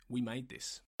We made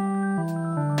this.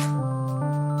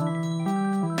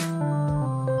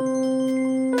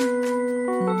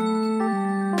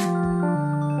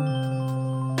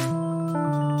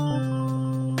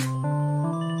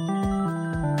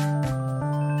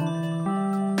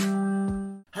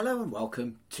 Hello and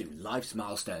welcome to Life's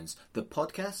Milestones, the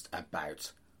podcast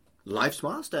about life's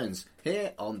milestones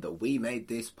here on the We Made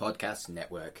This podcast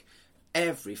network.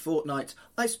 Every fortnight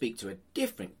I speak to a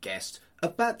different guest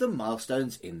about the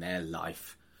milestones in their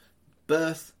life.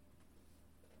 Birth,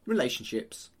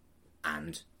 relationships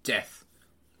and death.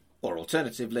 Or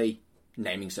alternatively,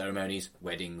 naming ceremonies,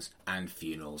 weddings and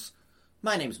funerals.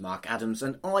 My name's Mark Adams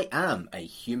and I am a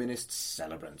Humanist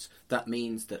Celebrant. That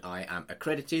means that I am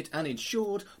accredited and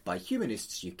insured by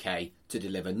Humanists UK to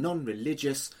deliver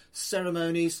non-religious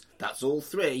ceremonies, that's all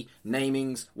three,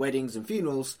 namings, weddings and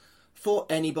funerals, for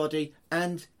anybody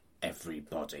and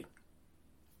everybody.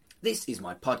 This is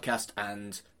my podcast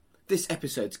and this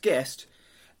episode's guest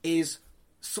is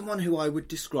someone who I would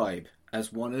describe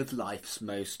as one of life's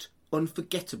most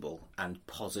unforgettable and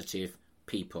positive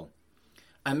people.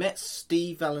 I met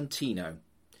Steve Valentino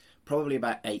probably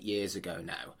about 8 years ago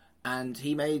now, and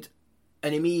he made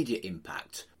an immediate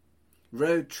impact.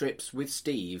 Road trips with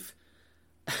Steve,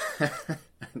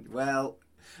 well,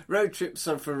 road trips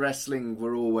for wrestling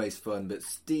were always fun, but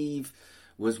Steve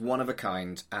was one of a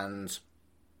kind, and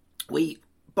we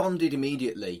bonded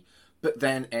immediately, but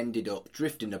then ended up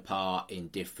drifting apart in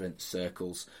different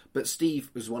circles. But Steve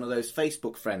was one of those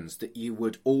Facebook friends that you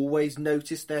would always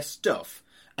notice their stuff,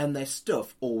 and their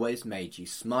stuff always made you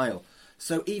smile.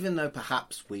 So even though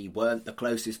perhaps we weren't the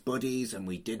closest buddies and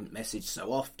we didn't message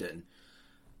so often,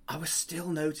 I was still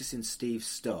noticing Steve's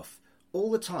stuff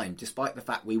all the time, despite the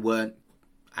fact we weren't,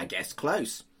 I guess,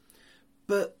 close.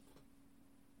 But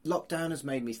lockdown has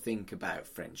made me think about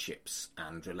friendships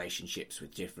and relationships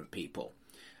with different people.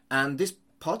 And this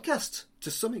podcast,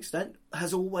 to some extent,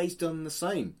 has always done the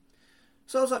same.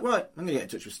 So I was like, right, I'm going to get in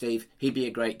touch with Steve. He'd be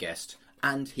a great guest.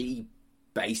 And he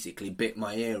basically bit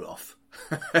my ear off.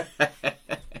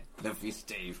 Love you,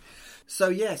 Steve. So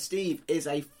yeah, Steve is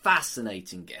a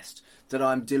fascinating guest that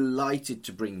I'm delighted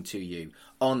to bring to you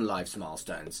on Life's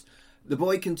Milestones. The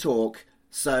boy can talk,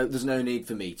 so there's no need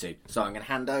for me to. So I'm going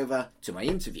to hand over to my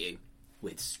interview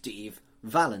with Steve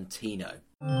Valentino.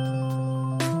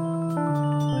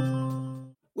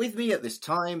 With me at this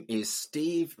time is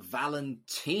Steve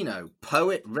Valentino,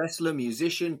 poet, wrestler,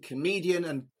 musician, comedian,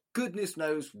 and goodness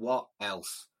knows what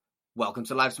else. Welcome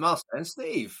to Life's Milestones,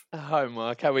 Steve. Hi,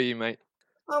 Mark. How are you, mate?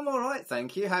 I'm all right,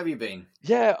 thank you. How have you been?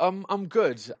 Yeah, I'm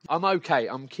good. I'm okay.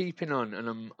 I'm keeping on,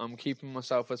 and I'm keeping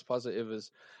myself as positive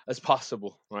as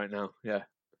possible right now. Yeah.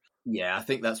 Yeah, I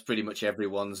think that's pretty much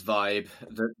everyone's vibe.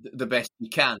 The best you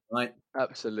can, right?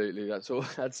 Absolutely. That's all.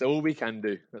 That's all we can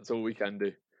do. That's all we can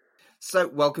do. So,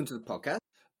 welcome to the podcast.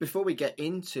 Before we get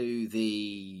into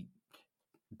the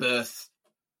birth,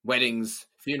 weddings,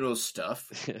 funerals stuff,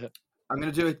 I'm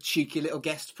going to do a cheeky little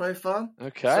guest profile.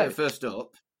 Okay. So, first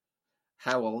up,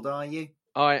 how old are you?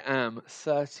 I am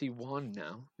 31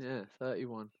 now. Yeah,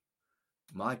 31.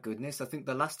 My goodness, I think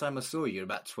the last time I saw you, you were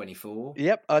about 24.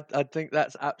 Yep, I think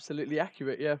that's absolutely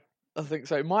accurate. Yeah, I think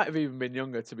so. It might have even been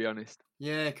younger, to be honest.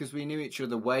 Yeah, because we knew each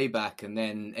other way back and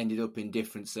then ended up in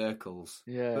different circles.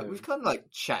 Yeah. But we've kind of like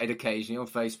chatted occasionally on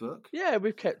Facebook. Yeah,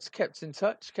 we've kept in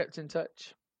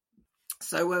touch.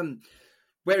 So,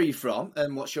 where are you from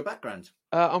and what's your background?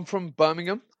 I'm from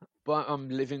Birmingham, but I'm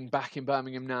living back in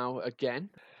Birmingham now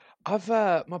again.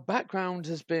 My background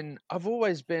has been, I've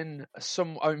always been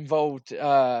involved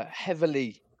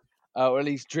heavily, or at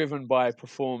least driven by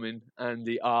performing and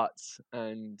the arts.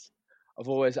 And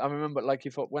I remember like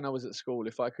when I was at school,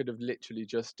 if I could have literally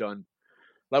just done,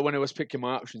 like when I was picking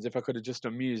my options, if I could have just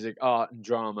done music, art and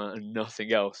drama and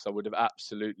nothing else, I would have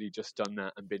absolutely just done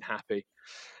that and been happy.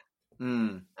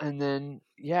 Mm. And then,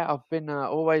 yeah, I've been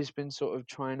always been sort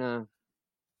of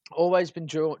always been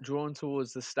drawn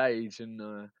towards the stage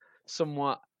and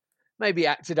somewhat maybe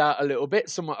acted out a little bit,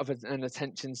 somewhat of an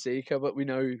attention seeker, but we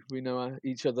know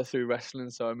each other through wrestling,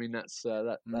 so I mean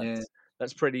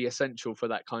that's pretty essential for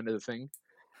that kind of thing.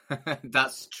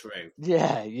 That's true.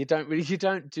 Yeah, you don't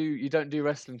do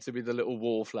wrestling to be the little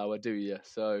wallflower, do you?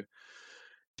 So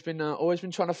it's been always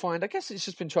been trying to find. I guess it's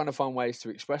just been trying to find ways to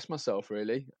express myself.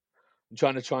 Really, I'm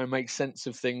trying to make sense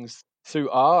of things through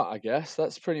art. I guess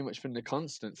that's pretty much been the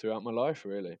constant throughout my life,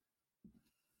 really.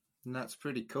 And that's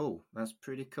pretty cool.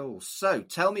 So,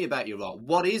 tell me about your art.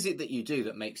 What is it that you do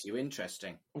that makes you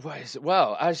interesting?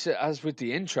 Well, as with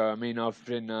the intro, I mean, I've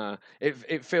been.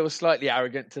 It feels slightly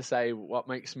arrogant to say what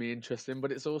makes me interesting,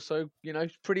 but it's also,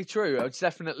 pretty true. It's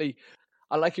definitely.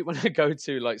 I like it when I go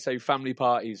to, like, say, family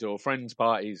parties or friends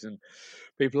parties, and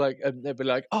people like, they'll be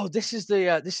like, "Oh, this is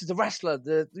the wrestler,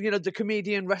 the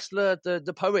comedian wrestler,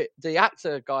 the poet, the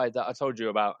actor guy that I told you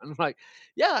about." And I'm like,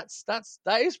 "Yeah,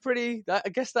 that is pretty. I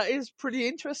guess that is pretty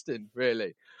interesting,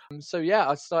 really." So yeah,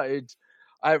 I started.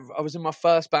 I was in my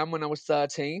first band when I was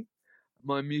 13.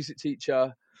 My music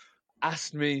teacher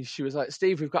asked me, she was like,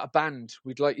 "Steve, we've got a band.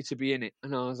 We'd like you to be in it."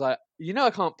 And I was like,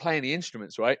 I can't play any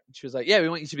instruments, right? And she was like, "Yeah, we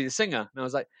want you to be the singer." And I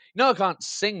was like, I can't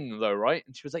sing though, right?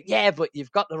 And she was like, "Yeah, but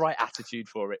you've got the right attitude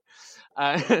for it."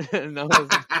 And I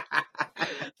was like,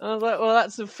 "Well,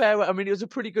 that's a fair way." I mean, it was a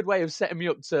pretty good way of setting me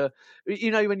up to,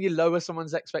 when you lower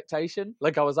someone's expectation.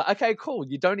 Like, I was like, "Okay, cool.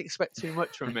 You don't expect too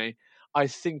much from me. I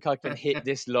think I can hit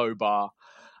this low bar."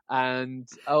 And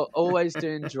always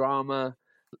doing drama.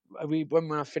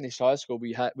 When I finished high school,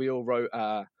 we all wrote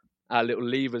our little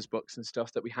leavers books and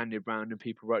stuff that we handed around, and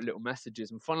people wrote little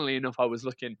messages. And funnily enough, I was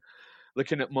looking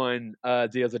at mine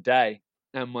the other day,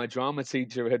 and my drama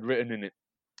teacher had written in it,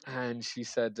 and she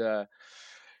said,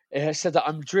 it said that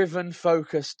I'm driven,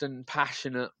 focused, and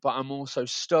passionate, but I'm also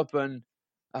stubborn.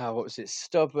 What was it?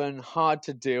 Stubborn, hard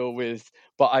to deal with,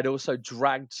 but I'd also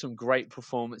dragged some great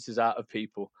performances out of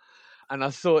people. And I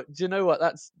thought, do you know what?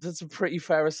 That's a pretty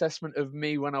fair assessment of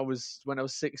me when I was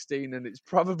 16, and it's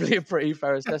probably a pretty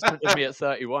fair assessment of me at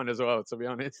 31 as well, to be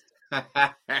honest.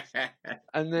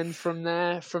 And then from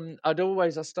there, I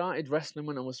started wrestling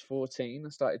when I was 14. I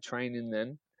started training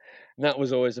then, and that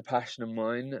was always a passion of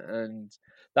mine. And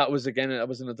that was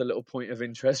another little point of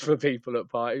interest for people at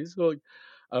parties. Like,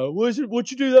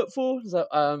 what'd you do that for? It's like,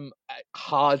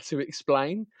 hard to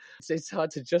explain. It's hard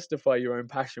to justify your own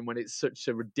passion when it's such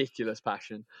a ridiculous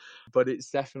passion, but it's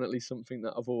definitely something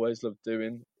that I've always loved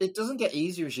doing. It doesn't get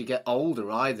easier as you get older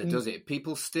either, does it?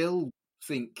 People still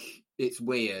think it's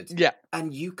weird. Yeah.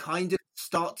 And you kind of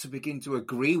start to begin to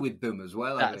agree with them as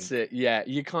well, That's it. Yeah.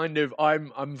 You kind of,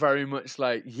 I'm very much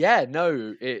like, yeah,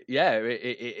 no,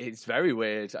 it's very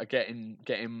weird. I get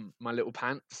in my little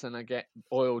pants and I get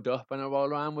oiled up and I roll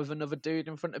around with another dude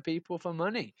in front of people for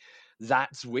money.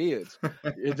 That's weird.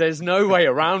 There's no way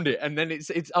around it. And then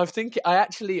I think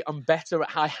I'm better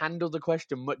I handle the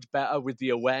question much better with the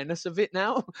awareness of it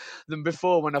now than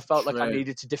before, when I felt like I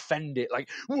needed to defend it. Like,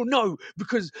 well, no,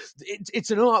 because it's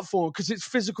an art form, because it's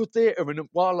physical theatre. And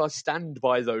while I stand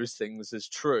by those things as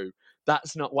true,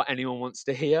 that's not what anyone wants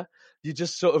to hear. You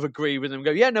just sort of agree with them and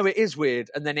go, yeah, no, it is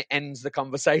weird. And then it ends the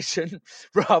conversation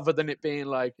rather than it being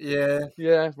like,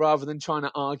 yeah, rather than trying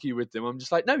to argue with them. I'm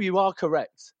just like, no, you are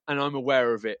correct. And I'm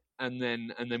aware of it. And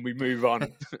then we move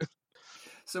on.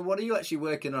 So what are you actually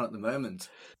working on at the moment?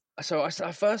 So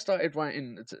I first started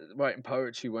writing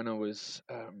poetry when I was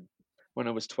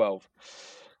 12.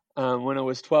 When I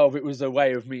was 12, it was a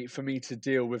way for me to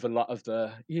deal with a lot of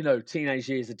the, teenage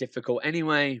years are difficult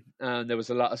anyway. There was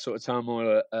a lot of sort of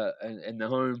turmoil in the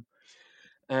home.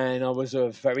 And I was a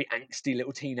very angsty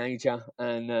little teenager,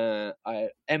 and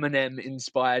Eminem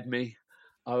inspired me.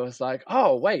 I was like,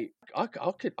 oh, wait, I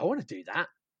want to do that.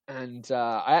 And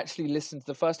I actually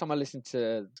the first time I listened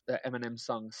to the Eminem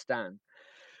song, Stan,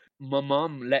 my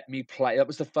mum let me play. That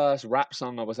was the first rap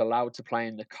song I was allowed to play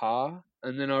in the car.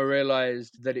 And then I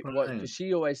realized that it was, because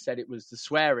she always said it was the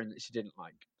swearing that she didn't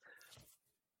like.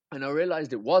 And I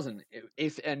realized it wasn't.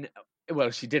 Well,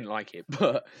 she didn't like it,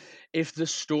 but if the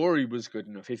story was good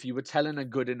enough, if you were telling a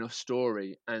good enough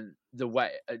story and the way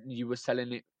you were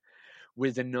telling it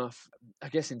with enough, I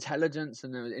guess, intelligence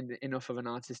and enough of an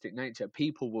artistic nature,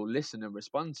 people will listen and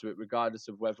respond to it regardless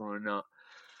of whether or not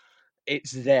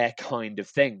it's their kind of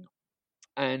thing.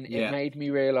 And it made me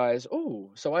realize,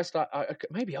 so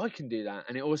maybe I can do that.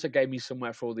 And it also gave me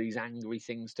somewhere for all these angry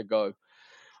things to go.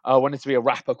 I wanted to be a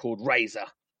rapper called Razor.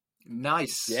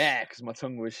 Nice. Yeah, because my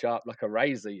tongue was sharp like a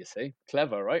razor, you see.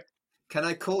 Clever, right? Can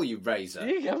I call you Razor?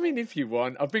 Yeah, I mean, if you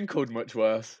want. I've been called much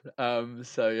worse.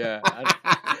 So, yeah.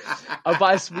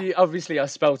 Obviously, I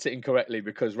spelt it incorrectly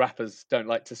because rappers don't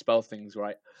like to spell things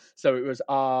right. So it was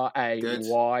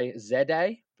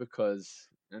Rayza because...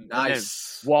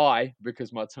 Nice. And why?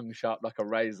 Because my tongue's sharp like a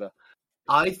razor.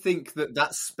 I think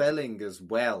that spelling as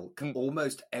well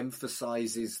almost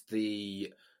emphasizes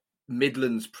the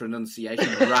Midlands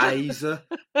pronunciation. Razor.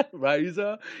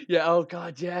 Razor? Yeah, oh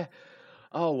God, yeah.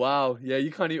 Oh wow. Yeah,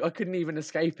 I couldn't even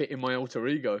escape it in my alter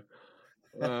ego.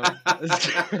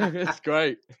 It's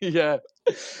great. Yeah.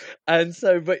 And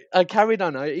so, but I carried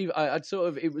on. I'd sort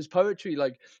of, it was poetry,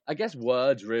 like, I guess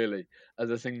words really are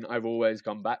the thing that I've always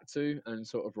gone back to, and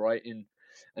sort of writing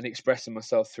and expressing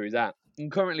myself through that.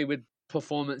 And currently with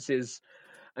performances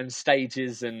and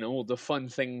stages and all the fun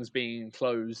things being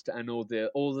closed and all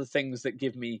the things that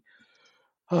give me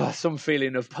some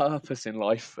feeling of purpose in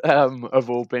life have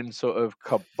all been sort of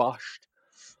kiboshed.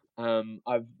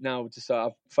 I've now decided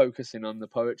I'm focusing on the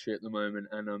poetry at the moment,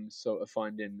 and I'm sort of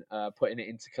finding putting it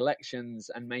into collections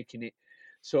and making it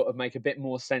sort of make a bit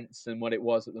more sense than what it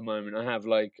was at the moment. I have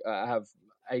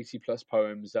 80 plus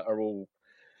poems that are all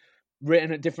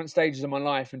written at different stages of my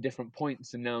life and different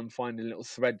points, and now I'm finding little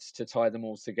threads to tie them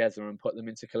all together and put them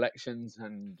into collections,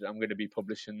 and I'm going to be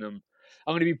publishing them.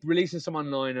 I'm going to be releasing some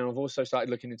online, and I've also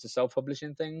started looking into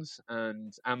self-publishing things,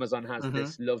 and Amazon has Hmm.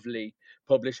 this lovely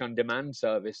publish on demand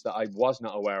service that I was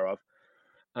not aware of.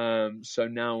 So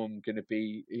now I'm going to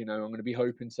be, I'm going to be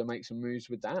hoping to make some moves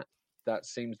with that. That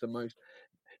seems the most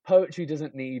poetry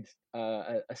doesn't need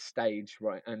a stage,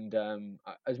 right? And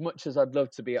as much as I'd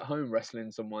love to be at home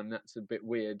wrestling someone, that's a bit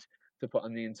weird to put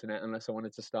on the internet unless I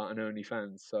wanted to start an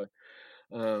OnlyFans. So,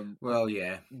 Well,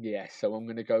 yeah. yeah, so I'm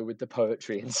going to go with the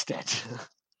poetry instead.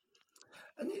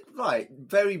 Right,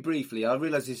 very briefly, I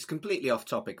realise it's completely off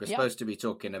topic. We're Yeah. supposed to be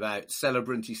talking about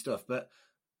celebranty stuff, but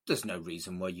there's no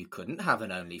reason why you couldn't have an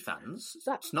OnlyFans.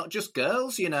 It's not just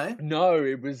girls, you know. No,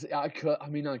 it was. I could. I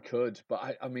mean, I could, but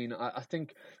I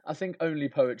think only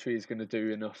poetry is going to do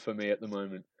enough for me at the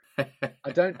moment.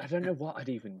 I don't know what I'd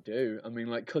even do. I mean,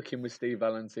 like cooking with Steve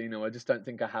Valentino. I just don't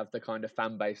think I have the kind of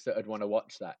fan base that would want to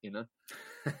watch that.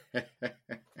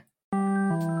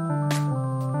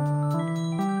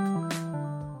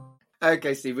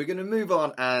 Okay, Steve, we're going to move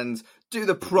on and do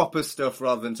the proper stuff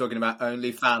rather than talking about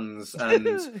OnlyFans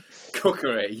and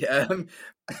cookery.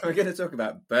 We're going to talk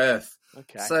about birth.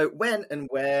 Okay. So when and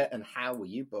where and how were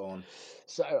you born?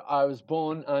 So I was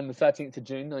born on the 13th of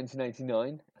June,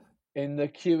 1989, in the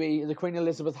QE, the Queen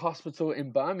Elizabeth Hospital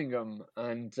in Birmingham,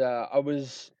 and I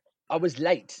was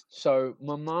late. So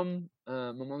my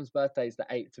mum's birthday is the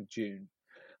 8th of June,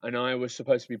 and I was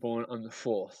supposed to be born on the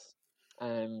 4th.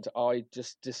 And I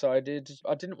just decided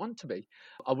I didn't want to be.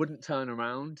 I wouldn't turn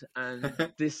around,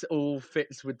 and this all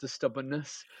fits with the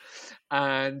stubbornness.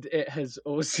 And it has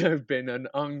also been an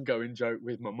ongoing joke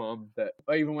with my mum that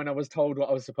even when I was told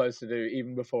what I was supposed to do,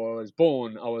 even before I was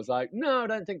born, I was like, no, I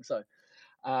don't think so.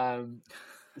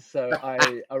 So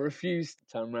I refused to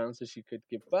turn around so she could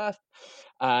give birth,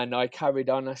 and I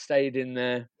carried on. I stayed in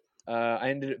there.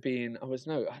 I ended up being,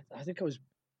 I think I was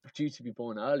due to be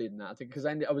born earlier than that. I think because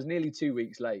I was nearly 2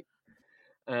 weeks late,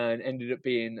 and ended up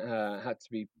being had to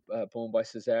be born by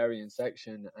cesarean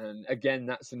section. And again,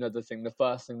 that's another thing. The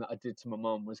first thing that I did to my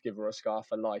mum was give her a scar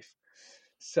for life.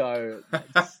 So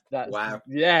that's Wow.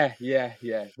 Yeah.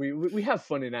 We have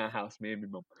fun in our house, me and my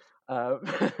mum.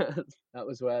 That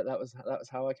was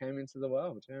how I came into the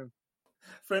world. Yeah.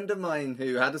 A friend of mine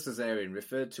who had a cesarean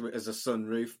referred to it as a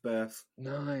sunroof birth.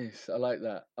 Nice, I like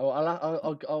that.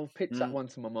 I'll pitch that one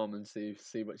to my mum and see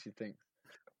what she thinks.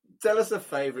 Tell us a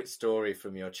favourite story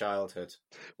from your childhood.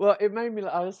 Well, it made me.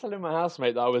 I was telling my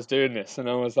housemate that I was doing this, and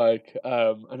I was like,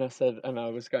 and I said, and I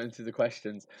was going through the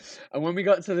questions, and when we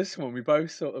got to this one, we both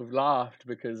sort of laughed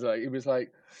because it was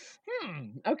like,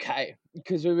 okay,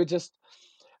 because we were just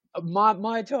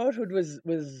my childhood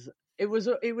it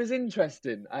was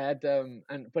interesting. I had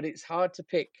but it's hard to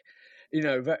pick,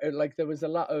 like there was a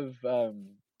lot of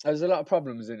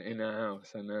problems in our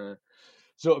house, and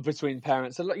sort of between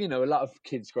parents. A lot of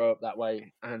kids grow up that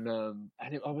way, and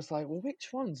I was like, well, which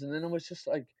ones? And then I was just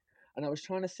like, and I was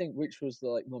trying to think which was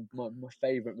my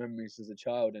favorite memories as a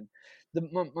child, and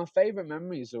my favorite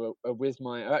memories are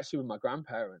actually with my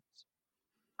grandparents,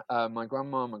 my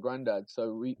grandma and my granddad.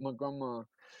 So my grandma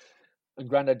and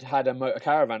granddad had a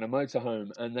caravan, a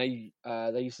motorhome, and they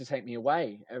used to take me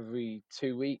away every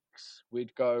 2 weeks.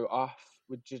 We'd go off,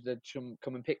 they'd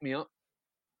come and pick me up,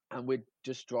 and we'd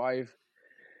just drive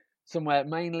somewhere,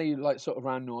 mainly like sort of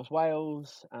around North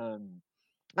Wales,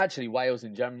 actually Wales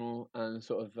in general, and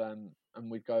sort of and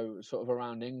we'd go sort of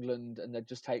around England, and they'd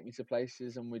just take me to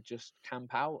places, and we'd just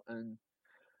camp out, and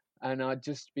I'd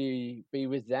just be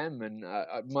with them. And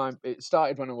it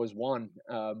started when I was one.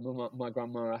 My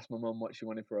grandma asked my mum what she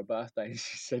wanted for her birthday, and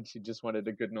she said she just wanted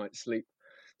a good night's sleep.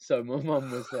 So my mum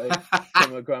was like, so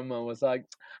my grandma was like,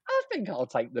 I think I'll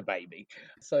take the baby.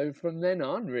 So from then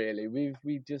on, really,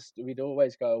 we'd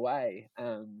always go away.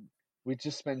 We'd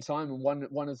just spend time. And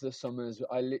one of the summers,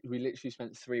 we literally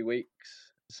spent 3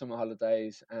 weeks summer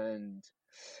holidays, and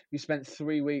we spent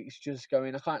 3 weeks just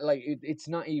going. I can't it's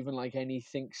not even like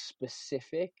anything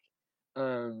specific,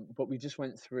 but we just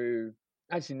went through.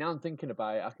 Actually, now I'm thinking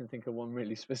about it, I can think of one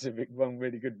really specific, one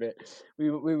really good bit. We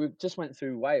just went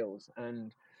through Wales,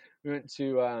 and we went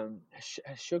to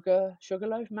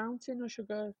Sugarloaf Mountain or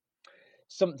Sugar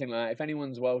something like that. If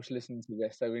anyone's Welsh listening to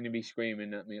this, they're going to be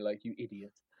screaming at me like, "You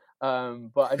idiot!"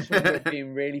 But I just remember it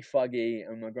being really foggy,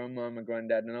 and my grandma and my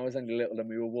granddad, and I was only little, and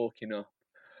we were walking up,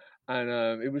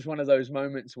 and it was one of those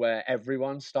moments where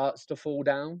everyone starts to fall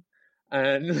down,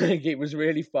 and like it was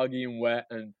really foggy and wet,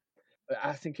 and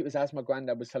I think it was as my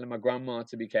granddad was telling my grandma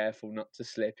to be careful not to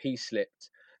slip, he slipped.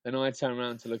 Then I turned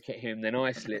around to look at him, then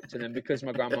I slipped, and then because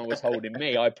my grandma was holding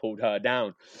me, I pulled her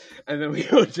down. And then we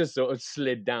all just sort of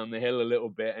slid down the hill a little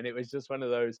bit, and it was just one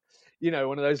of those,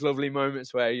 one of those lovely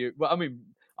moments where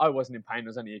I wasn't in pain, I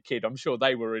was only a kid. I'm sure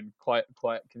they were in quite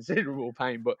considerable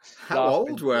pain, but How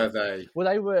old were they? Well,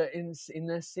 they were in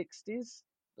their 60s.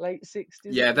 Late 60s.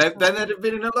 Yeah, then they'd have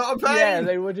been in a lot of pain. Yeah,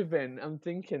 they would have been. I'm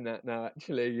thinking that now,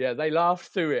 actually. Yeah, they laughed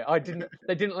through it.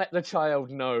 They didn't let the child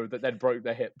know that they'd broke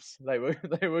their hips. They were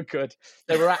good.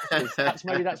 They were actors.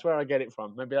 Maybe that's where I get it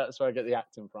from. Maybe that's where I get the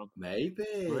acting from. Maybe.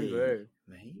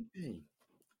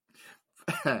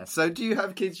 So, do you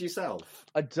have kids yourself?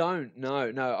 I don't.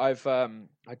 No. I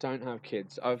don't have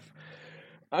kids. I've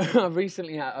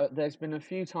recently had. There's been a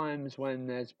few times when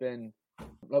there's been.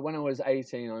 Like when I was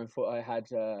 18, I thought I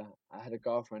had a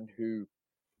girlfriend who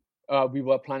we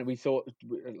were planning. We thought,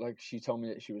 like, she told me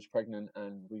that she was pregnant,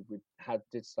 and we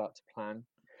did start to plan.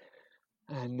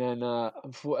 And then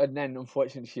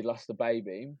unfortunately she lost the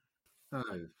baby.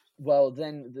 Oh. Well,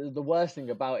 then the worst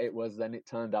thing about it was then it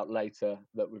turned out later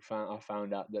that I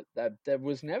found out that there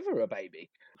was never a baby.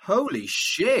 Holy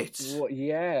shit! Well,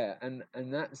 yeah, and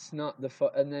that's not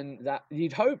and then that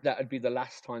you'd hope that would be the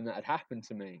last time that had happened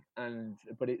to me,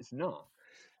 but it's not.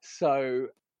 So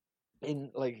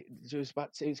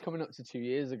it's coming up to 2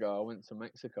 years ago. I went to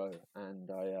Mexico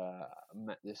and I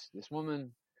met this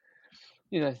woman.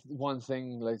 One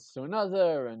thing leads to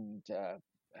another,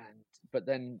 but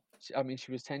then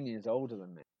she was 10 years older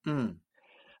than me.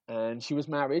 And she was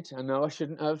married. I know I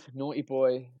shouldn't have. Naughty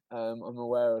boy. I'm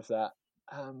aware of that.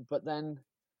 But then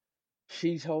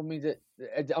she told me that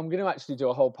I'm going to actually do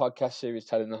a whole podcast series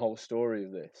telling the whole story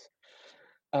of this.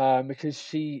 Because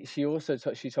she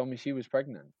told me she was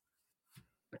pregnant,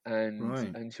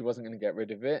 and she wasn't going to get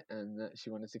rid of it, and that she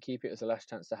wanted to keep it as a last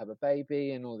chance to have a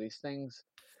baby and all these things.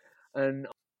 And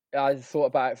I thought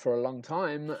about it for a long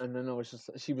time, and then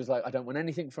she was like, I don't want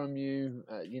anything from you,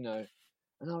 and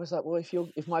I was like, well,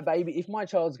 if my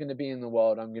child's going to be in the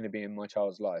world, I'm going to be in my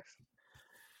child's life.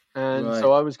 And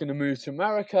so I was going to move to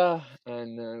America,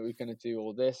 and we were going to do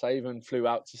all this. I even flew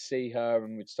out to see her,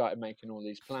 and we'd started making all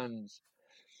these plans.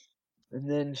 And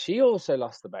then she also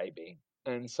lost the baby,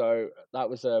 and so that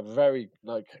was a very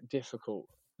difficult,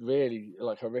 really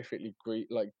horrifically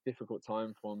difficult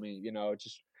time for me.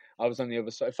 I was on the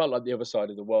other side. It felt like the other side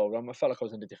of the world. I felt like I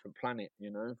was on a different planet,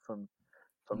 from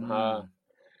her.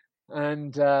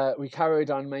 And we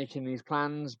carried on making these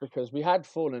plans because we had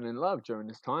fallen in love during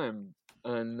this time.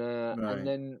 And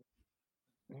then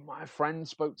my friend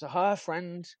spoke to her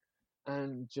friend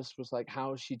and just was like,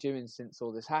 how is she doing since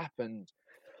all this happened?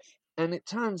 And it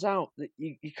turns out that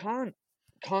you can't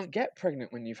get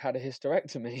pregnant when you've had a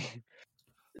hysterectomy.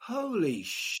 Holy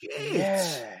shit!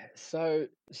 Yeah. So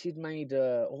she'd made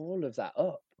all of that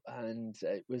up, and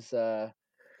it was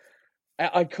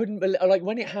I couldn't believe,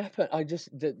 when it happened. I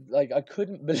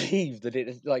couldn't believe that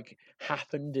it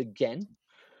happened again.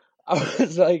 I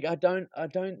was like, I don't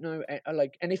know,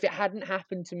 and if it hadn't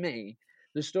happened to me,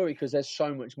 the story, because there's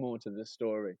so much more to the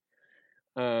story.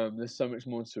 There's so much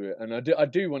more to it, and I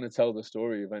do want to tell the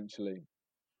story eventually,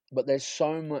 but there's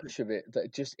so much of it that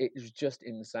it was just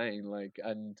insane.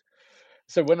 And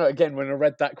so when I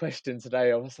read that question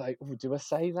today, I was like, oh, do I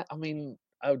say that? I mean,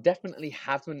 I definitely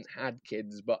haven't had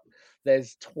kids, but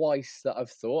there's twice that I've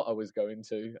thought I was going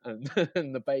to, and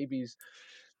and the babies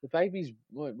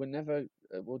were never,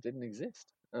 didn't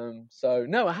exist. So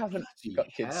no, I haven't got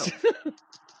kids.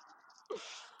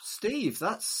 Steve,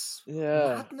 that's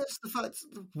madness. The fact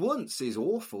that once is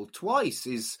awful, twice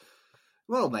is,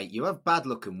 well, mate, you have bad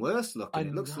luck and worse luck, and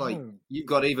it looks like you've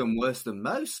got even worse than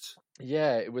most.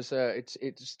 Yeah, it was.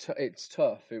 It's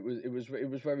tough. It was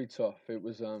very tough. It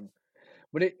was.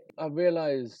 But I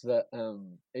realised that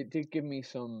it did give me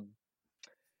some.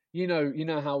 You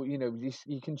know how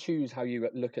you can choose how you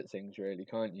look at things, really,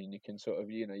 can't you? And you can sort of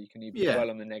you can either dwell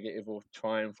on the negative or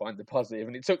try and find the positive.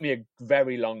 And it took me a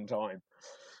very long time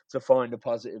to find a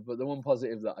positive. But the one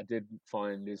positive that I did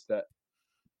find is that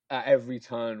at every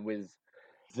turn with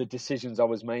the decisions I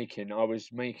was making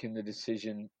the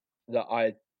decision that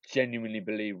I genuinely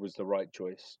believe was the right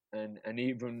choice, and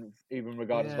even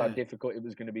regardless of how difficult it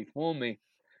was going to be for me,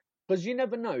 because you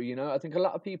never know. I think a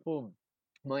lot of people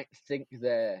might think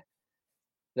they're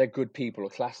they're good people or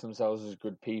class themselves as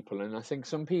good people, and I think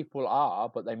some people are,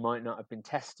 but they might not have been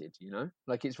tested.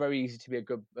 Like it's very easy to be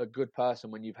a good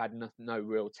person when you've had no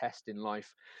real test in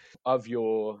life of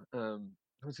your I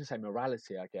was gonna say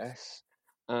morality, I guess.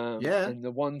 Yeah. And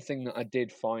the one thing that I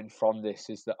did find from this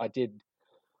is that I did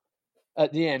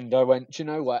at the end I went, do you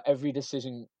know what? Every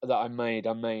decision that I made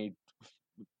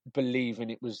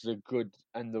believing it was the good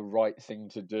and the right thing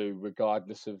to do,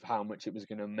 regardless of how much it was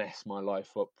going to mess my life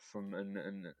up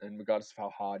and regardless of how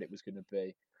hard it was going to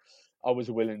be. I was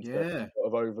willing to Yeah. sort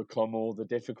of overcome all the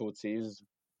difficulties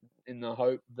in the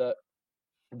hope that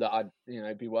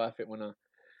I'd be worth it when I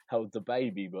held the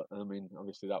baby. But I mean,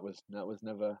 obviously that was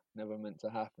never meant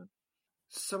to happen.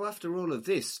 So after all of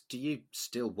this, do you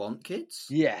still want kids?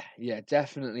 Yeah,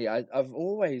 definitely. I've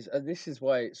always this is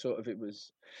why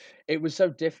it was so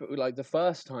difficult. Like the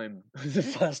first time, the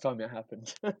first time it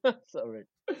happened. Sorry,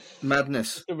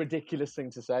 Madness. it's a ridiculous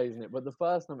thing to say, isn't it? But the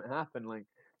first time it happened, like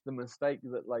the mistake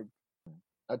that like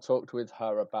I talked with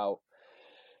her about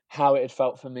how it had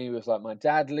felt for me was like my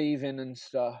dad leaving and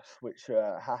stuff, which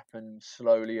happened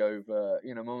slowly over.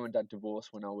 My mum and dad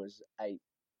divorced when I was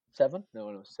 7. No,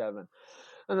 when I was 7.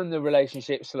 And then the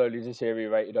relationship slowly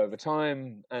deteriorated over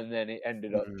time, and then it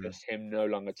ended up Mm. just him no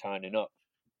longer turning up.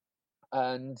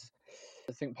 And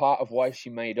I think part of why she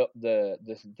made up the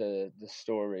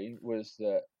story was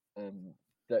that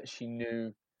she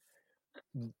knew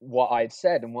what I'd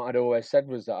said, and what I'd always said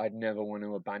was that I'd never want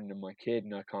to abandon my kid,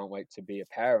 and I can't wait to be a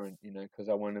parent, because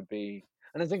I want to be.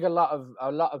 And I think a lot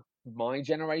of my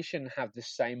generation have the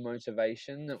same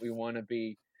motivation, that we want to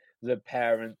be the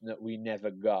parent that we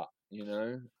never got.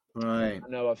 Right. I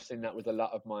know I've seen that with a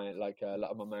lot of my a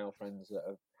lot of my male friends that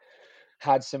have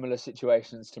had similar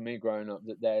situations to me growing up,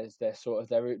 that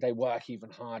they work even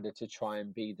harder to try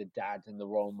and be the dad and the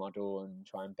role model and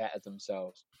try and better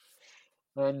themselves.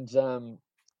 And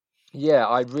yeah,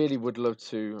 I really would love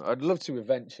to. I'd love to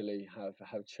eventually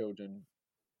have children.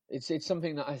 It's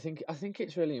something that I think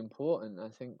it's really important. I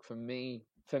think for me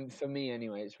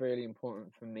anyway, it's really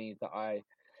important for me that I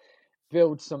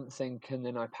build something and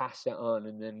then I pass it on,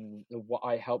 and then what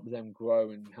I help them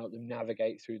grow and help them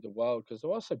navigate through the world, because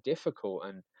they're also difficult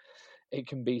and it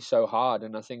can be so hard.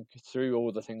 And I think through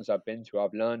all the things I've been through,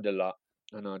 I've learned a lot,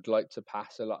 and I'd like to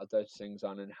pass a lot of those things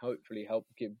on and hopefully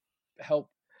help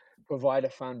provide a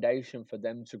foundation for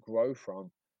them to grow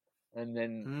from. And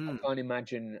then Mm.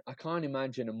 I can't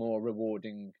imagine a more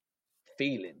rewarding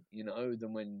feeling,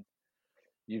 than when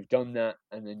you've done that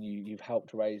and then you've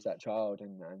helped raise that child,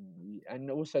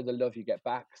 and also the love you get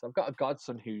back. So I've got a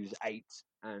godson who's 8,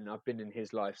 and I've been in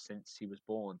his life since he was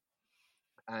born.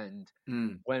 And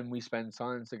Mm. when we spend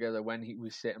time together, we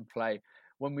sit and play,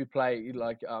 when we play,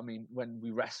 when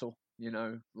we wrestle,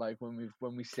 like when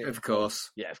we sit and Of play,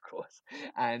 course. yeah, of course.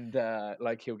 And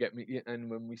like he'll get me, and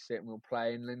when we sit and we'll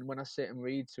play, and then when I sit and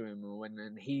read to him, or when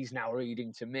and he's now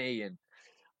reading to me, and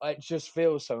it just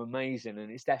feels so amazing,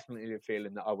 and it's definitely a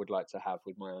feeling that I would like to have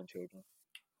with my own children.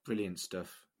 Brilliant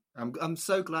stuff. I'm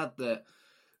so glad that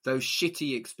those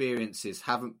shitty experiences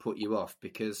haven't put you off,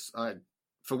 because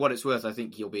for what it's worth, I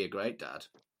think you'll be a great dad.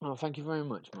 Oh, thank you very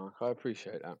much, Mark. I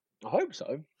appreciate that. I hope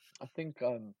so. I think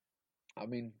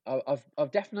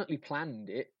I've definitely planned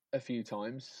it a few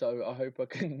times, so I hope I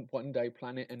can one day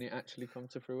plan it and it actually come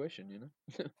to fruition.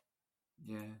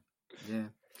 Yeah, yeah.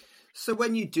 So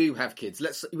when you do have kids,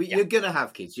 Yeah. you're gonna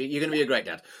have kids. You're gonna be a great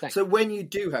dad. Thanks. So when you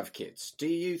do have kids, do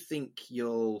you think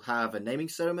you'll have a naming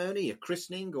ceremony, a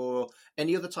christening, or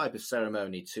any other type of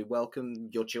ceremony to welcome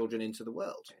your children into the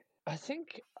world? I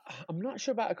think I'm not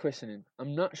sure about a christening.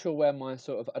 I'm not sure where my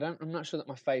I'm not sure that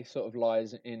my faith sort of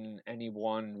lies in any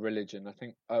one religion. I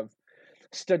think I've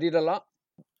studied a lot.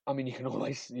 I mean, you can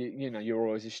always, you're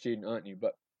always a student, aren't you?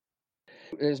 But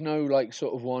there's no like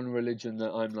sort of one religion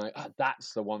that I'm like,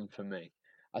 that's the one for me.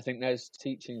 I think there's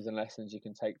teachings and lessons you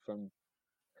can take from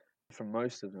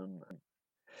most of them,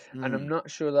 and I'm Mm.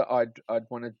 not sure that I'd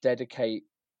want to dedicate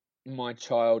my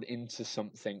child into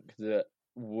something that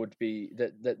would be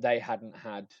that they hadn't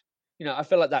had. I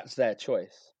feel like that's their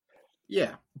choice.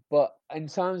 Yeah. But in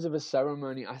terms of a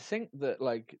ceremony, I think that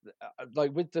like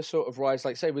with the sort of rise,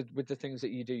 like say with the things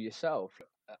that you do yourself,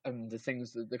 and the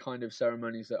things that the kind of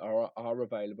ceremonies that are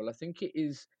available,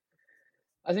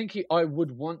 I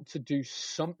would want to do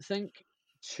something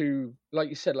to, like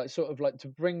you said, like sort of like to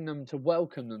bring them, to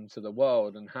welcome them to the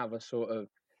world, and have a sort of,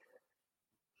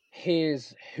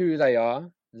 here's who they are,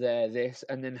 they're this,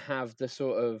 and then have the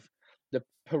sort of the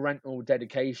parental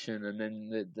dedication, and then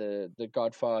the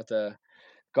godfather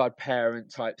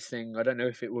godparent type thing. I don't know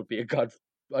if it would be a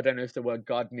I don't know if the word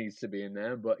God needs to be in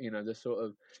there, but the sort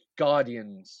of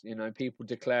guardians, people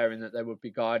declaring that they would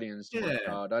be guardians to my Yeah.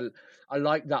 child. I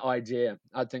like that idea.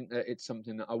 I think that it's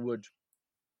something that I would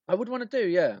want to do.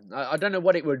 Yeah, I don't know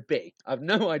what it would be. I have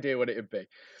no idea what it would be,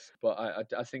 but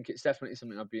I think it's definitely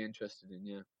something I'd be interested in.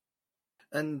 Yeah.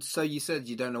 And so you said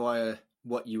you don't know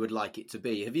what you would like it to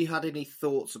be. Have you had any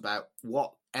thoughts about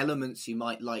what elements you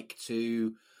might like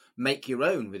to make your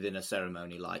own within a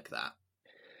ceremony like that?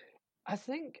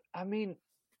 I mean,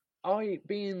 I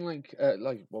being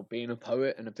being a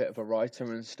poet and a bit of a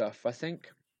writer and stuff, I think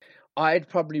I'd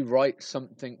probably write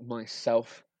something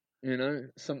myself,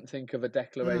 something of a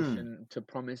declaration to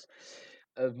promise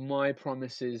of my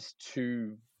promises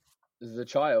to the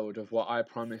child, of what I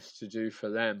promise to do for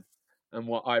them and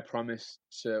what I promise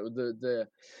to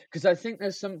because I think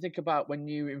there's something about when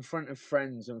you in front of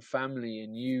friends and family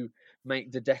and you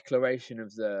make the declaration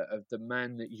of the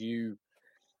man that you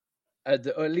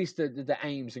or at least the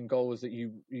aims and goals that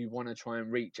you want to try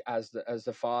and reach as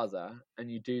the father, and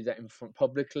you do that in front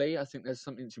publicly. I think there's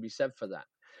something to be said for that,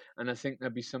 and I think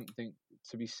there'd be something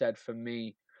to be said for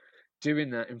me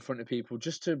doing that in front of people,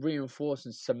 just to reinforce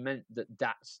and cement that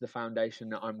that's the foundation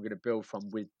that I'm going to build from.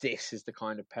 With this is the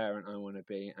kind of parent I want to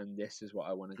be, and this is what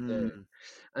I want to do.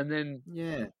 And then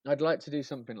I'd like to do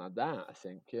something like that. I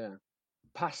think, yeah.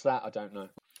 Past that, I don't know.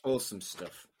 Awesome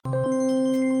stuff.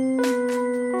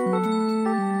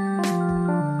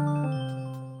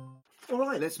 All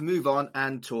right, let's move on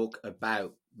and talk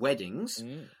about weddings.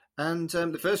 And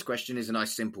the first question is a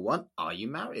nice simple one. Are you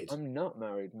married? I'm not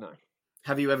married, no.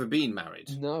 Have you ever been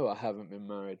married? No, I haven't been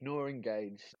married, nor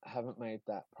engaged. I haven't made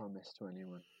that promise to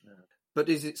anyone, no. But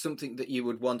is it something that you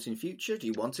would want in future? Do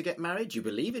you want to get married? Do you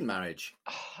believe in marriage?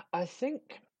 I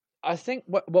think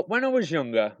when I was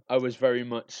younger, I was very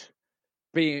much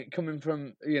coming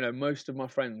from, most of my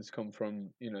friends come from,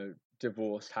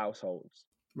 divorced households.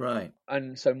 Right.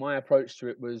 And so my approach to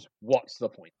it was, what's the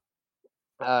point?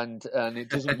 And it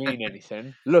doesn't mean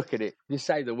anything. Look at it. You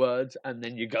say the words and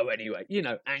then you go anyway.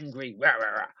 Angry. Rah,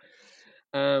 rah, rah.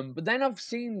 But then I've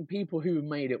seen people who have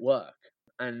made it work.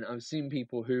 And I've seen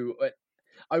people who...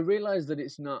 I realised that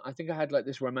it's not... I think I had like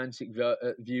this romantic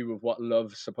view of what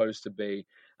love's supposed to be.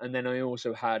 And then I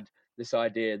also had this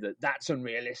idea that that's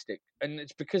unrealistic. And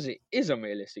it's because it is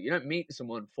unrealistic. You don't meet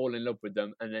someone, fall in love with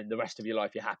them, and then the rest of your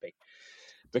life you're happy.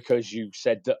 Because you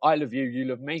said that I love you, you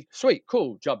love me. Sweet,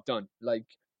 cool, job done. Like,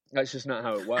 that's just not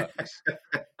how it works.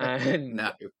 And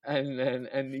no.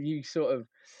 and you sort of...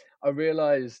 I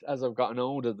realised as I've gotten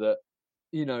older that,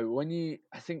 when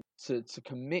I think to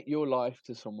commit your life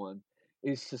to someone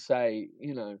is to say,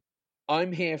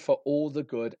 I'm here for all the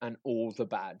good and all the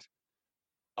bad.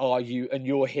 Are you? And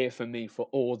you're here for me for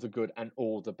all the good and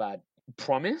all the bad.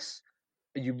 Promise?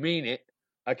 You mean it?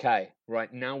 Okay,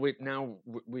 right, now we're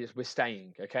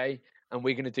staying, okay? And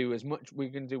we're going to do we're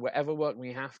going to do whatever work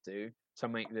we have to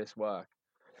make this work.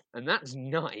 And that's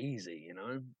not easy,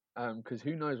 because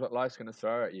who knows what life's going to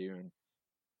throw at you.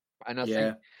 And I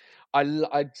think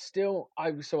I've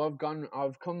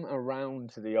come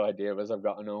around to the idea as I've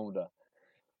gotten older,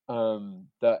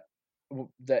 that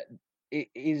it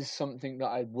is something that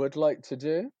I would like to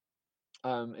do.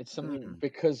 It's something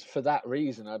because for that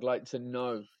reason, I'd like to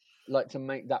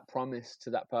make that promise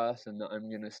to that person that I'm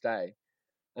going to stay,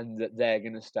 and that they're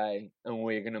going to stay, and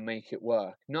we're going to make it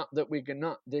work. Not that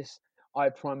I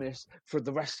promise for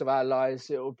the rest of our lives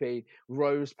it'll be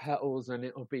rose petals and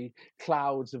it'll be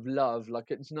clouds of love. Like,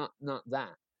 it's not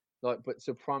that. Like, but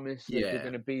to promise that you're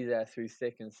going to be there through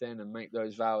thick and thin and make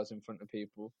those vows in front of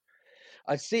people.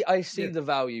 I see the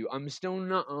value. I'm still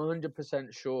not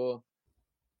 100% sure.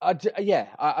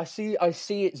 I see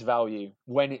its value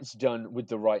when it's done with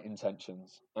the right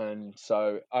intentions, and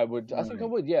so I think I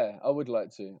would. Yeah, I would like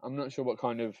to. I'm not sure what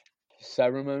kind of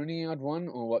ceremony I'd want,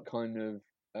 or what kind of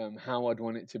how I'd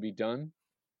want it to be done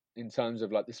in terms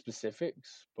of like the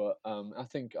specifics. But I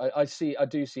think I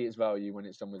do see its value when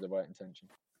it's done with the right intention.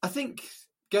 I think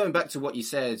going back to what you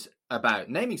said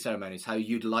about naming ceremonies, how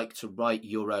you'd like to write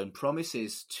your own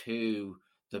promises to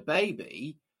the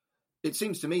baby. It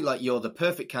seems to me like you're the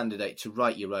perfect candidate to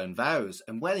write your own vows.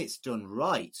 And when it's done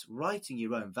right, writing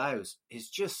your own vows is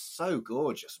just so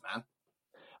gorgeous, man.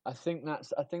 I think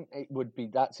that's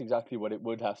exactly what it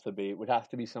would have to be. It would have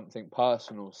to be something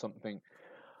personal, something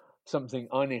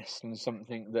honest, and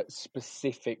something that's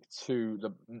specific to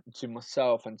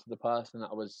myself and to the person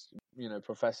that I was,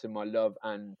 professing my love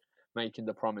and making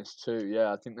the promise to.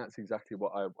 Yeah, I think that's exactly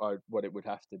what it would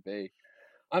have to be.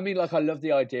 I mean, like, I love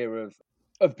the idea of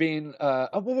of being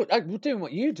doing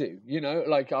what you do,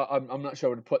 like I'm not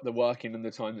sure I would put the work in and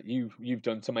the time that you've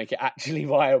done to make it actually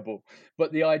viable,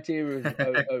 but the idea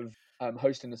of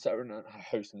hosting the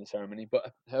ceremony,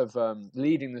 but of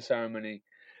leading the ceremony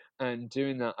and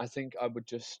doing that, I think I would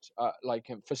just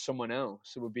for someone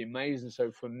else, it would be amazing.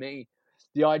 So for me,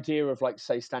 the idea of, like,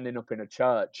 say, standing up in a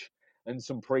church and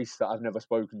some priest that I've never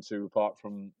spoken to apart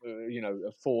from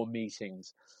 4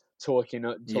 meetings, talking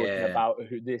Yeah. about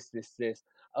who this.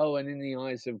 Oh, and in the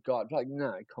eyes of God, like,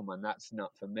 no, come on, that's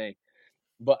not for me.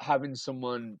 But having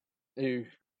someone who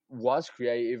was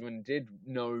creative and did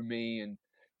know me and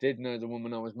did know the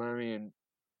woman I was marrying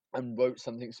and wrote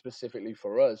something specifically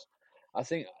for us, I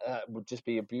think that would just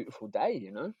be a beautiful day,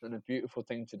 and a beautiful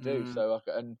thing to do. Mm. So,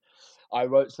 and I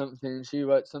wrote something, she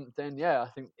wrote something. Yeah, I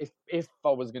think if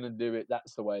I was going to do it,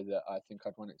 that's the way that I think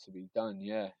I'd want it to be done.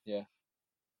 Yeah, yeah.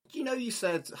 You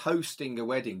said hosting a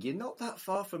wedding. You're not that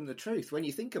far from the truth when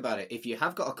you think about it. If you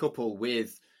have got a couple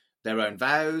with their own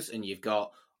vows and you've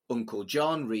got Uncle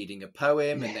John reading a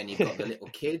poem and then you've got the little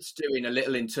kids doing a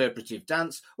little interpretive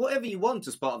dance, whatever you want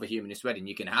as part of a humanist wedding,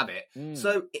 you can have it.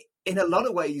 So in a lot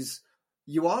of ways,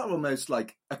 you are almost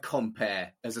like a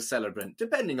compere as a celebrant,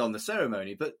 depending on the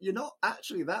ceremony, but you're not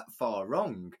actually that far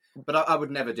wrong. But I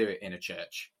would never do it in a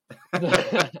church.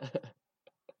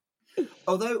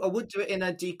 Although I would do it in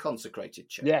a deconsecrated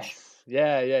church. Yes,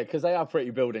 yeah, because they are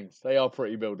pretty buildings. They are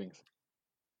pretty buildings.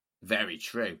 Very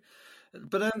true.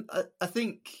 But I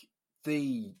think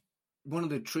one of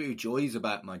the true joys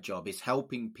about my job is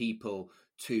helping people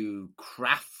to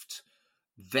craft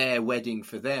their wedding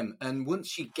for them. And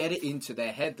once you get it into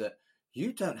their head that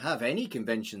you don't have any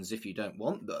conventions if you don't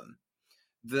want them,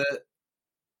 that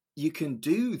you can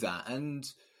do that. And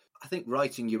I think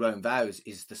writing your own vows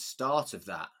is the start of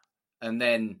that. And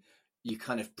then you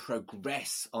kind of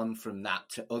progress on from that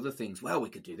to other things. Well, we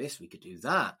could do this, we could do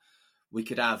that. We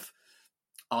could have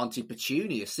Auntie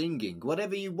Petunia singing,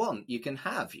 whatever you want, you can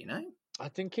have, I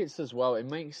think it's as well. It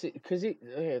makes it because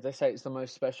they say it's the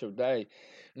most special day,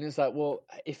 and it's like, well,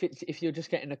 if you're just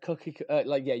getting a cookie,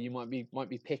 you might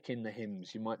be picking the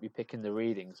hymns, you might be picking the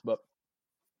readings, but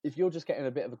if you're just getting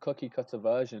a bit of a cookie cutter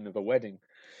version of a wedding,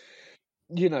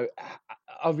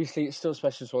 obviously it's still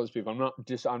special to other people.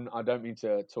 I don't mean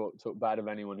to talk bad of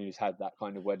anyone who's had that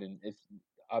kind of wedding.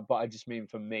 But I just mean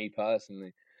for me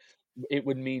personally, it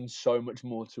would mean so much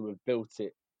more to have built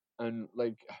it. And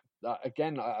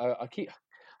again, I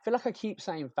feel like I keep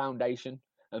saying foundation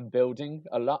and building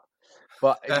a lot,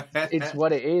 but it's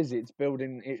what it is. It's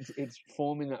building. It's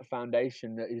forming that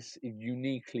foundation that is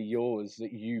uniquely yours,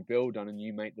 that you build on, and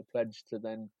you make the pledge to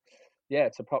then,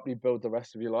 to properly build the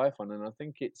rest of your life on. And I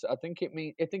think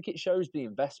it shows the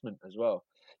investment as well.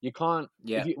 You can't,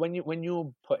 when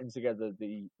you're putting together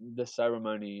the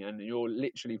ceremony and you're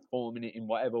literally forming it in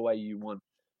whatever way you want,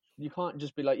 you can't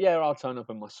just be like, yeah, I'll turn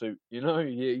up in my suit.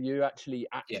 You're actually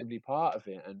actively part of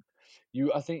it. And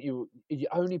I think you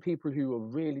only people who are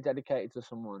really dedicated to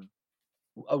someone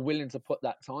are willing to put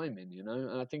that time in,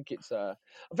 and I think I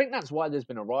think that's why there's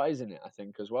been a rise in it, I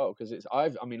think, as well, because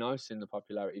I've seen the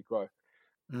popularity grow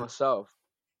myself,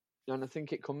 and I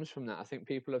think it comes from that. I think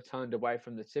people have turned away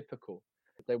from the typical.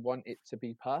 They want it to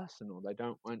be personal. They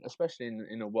don't want, especially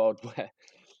in a world where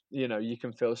you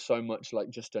can feel so much like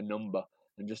just a number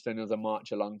and just another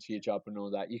march along to your job and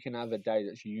all that. You can have a day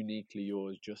that's uniquely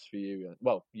yours, just for you.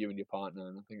 Well, you and your partner,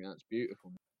 and I think that's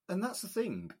beautiful. And that's the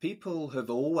thing. People have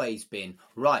always been,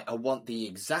 right, I want the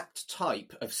exact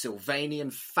type of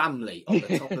Sylvanian family on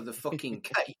the top of the fucking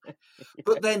cake.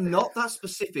 But they're not that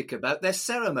specific about their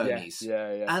ceremonies.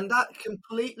 Yeah. And that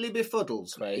completely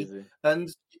befuddles me. And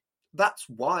that's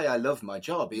why I love my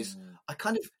job, is I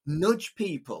kind of nudge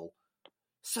people.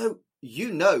 So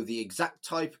the exact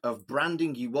type of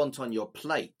branding you want on your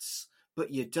plates,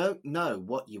 but you don't know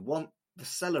what you want the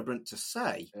celebrant to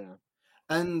say. Yeah.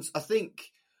 And I think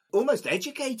almost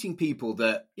educating people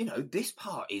that, this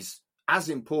part is as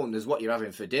important as what you're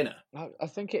having for dinner. I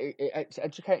think it's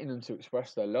educating them to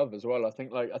express their love as well. I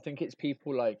think it's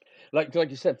people like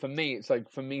you said, for me, it's like,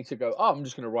 for me to go, oh, I'm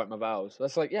just going to write my vows.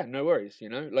 That's like, yeah, no worries,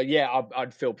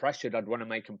 I'd feel pressured. I'd want to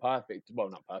make them perfect. Well,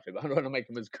 not perfect, but I'd want to make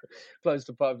them as close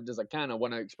to perfect as I can. I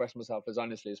want to express myself as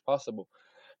honestly as possible.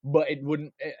 But it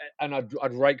wouldn't, and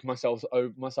I'd rake myself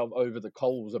over the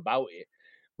coals about it.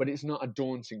 But it's not a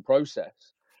daunting process.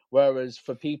 Whereas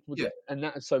for people,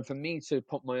 so for me to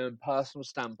put my own personal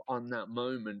stamp on that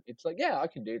moment, it's like, yeah, I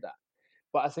can do that.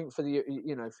 But I think for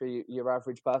for your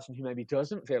average person who maybe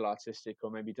doesn't feel artistic or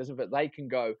maybe doesn't feel, they can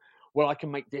go, well, I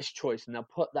can make this choice, and they'll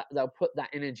put that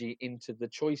energy into the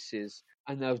choices,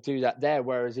 and they'll do that there.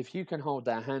 Whereas if you can hold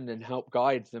their hand and help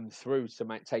guide them through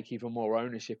to take even more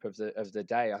ownership of the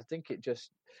day, I think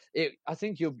I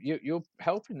think you're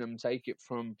helping them take it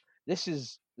from this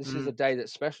is a day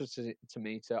that's special to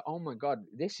me to, oh my God,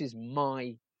 this is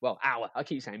our, I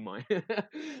keep saying mine.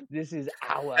 This is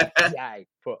our day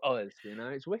for us,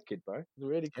 It's wicked, bro. It's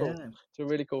really cool. Yeah. It's a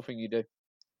really cool thing you do.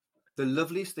 The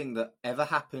loveliest thing that ever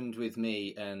happened with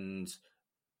me and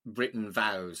written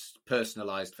vows,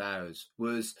 personalized vows,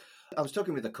 was I was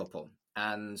talking with a couple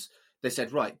and they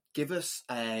said, right, give us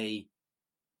a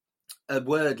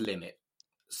word limit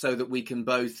so that we can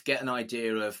both get an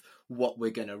idea of what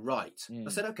we're going to write. I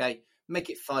said, okay, make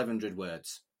it 500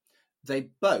 words. They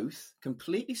both,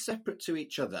 completely separate to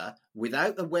each other,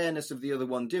 without awareness of the other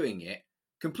one doing it,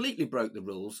 completely broke the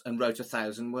rules and wrote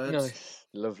 1,000 words. Nice.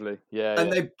 Lovely. Yeah.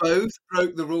 And they both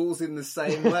broke the rules in the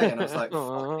same way. And I was like,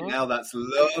 fucking hell, that's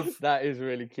love. That is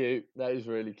really cute. That is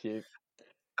really cute.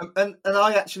 And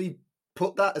I actually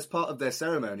put that as part of their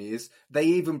ceremony, is they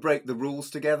even break the rules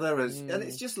together, and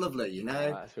it's just lovely, Oh,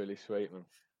 that's really sweet, man.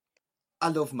 I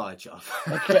love my job.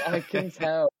 I can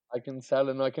tell,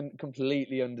 and I can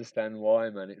completely understand why,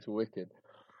 man. It's wicked.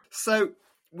 So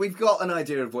we've got an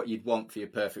idea of what you'd want for your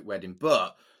perfect wedding,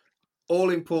 but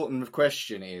all important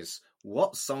question is,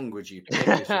 what song would you pick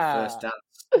as your first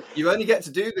dance? You only get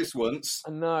to do this once.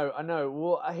 I know.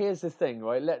 Well, here's the thing,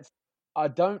 right? I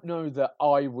don't know that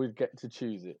I would get to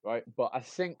choose it, right? But I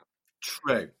think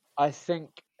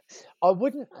I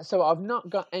wouldn't. So I've not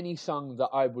got any song that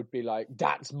I would be like,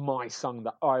 that's my song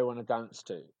that I want to dance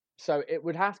to. So it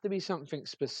would have to be something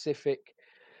specific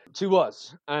to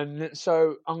us. And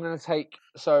so I'm going to take.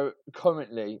 So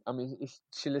currently, I mean, if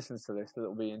she listens to this,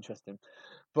 that'll be interesting.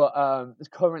 But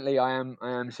currently, I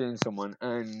am seeing someone,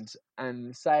 and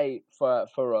say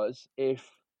for us,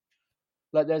 if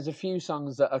like there's a few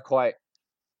songs that are quite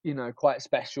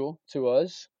special to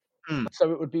us.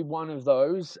 So it would be one of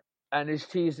those. And it's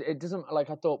cheesy. It doesn't, like,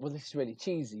 I thought, well, this is really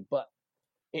cheesy, but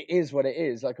it is what it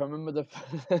is. Like, I remember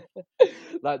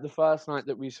the first night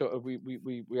that we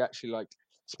actually like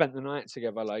spent the night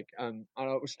together. Like, and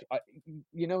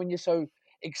when you're so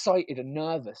excited and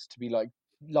nervous to be like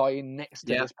lying next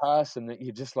to this person that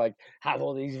you just like have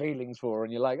all these feelings for,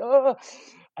 and you're like, oh,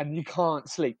 and you can't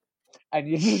sleep. And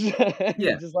you're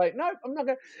just like, no, I'm not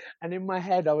going. And in my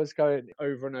head, I was going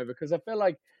over and over because I feel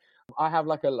like I have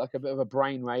like a bit of a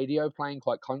brain radio playing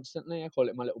quite constantly. I call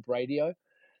it my little radio,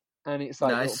 and it's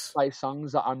like it'll play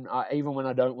songs that even when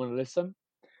I don't want to listen.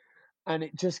 And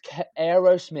it just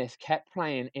Aerosmith kept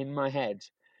playing in my head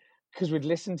because we'd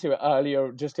listened to it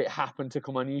earlier. Just it happened to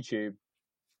come on YouTube.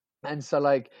 And so,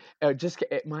 like, I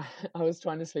was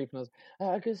trying to sleep, and I was,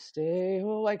 I could stay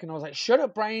awake, and I was like, shut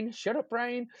up, brain,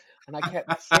 and I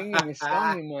kept singing this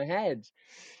song in my head,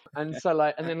 and so,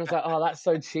 like, and then I was like, oh, that's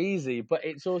so cheesy, but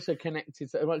it's also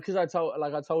connected to, because I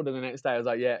told her the next day, I was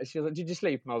like, yeah, she was like, did you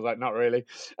sleep? And I was like, not really.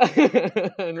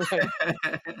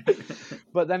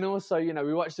 But then also,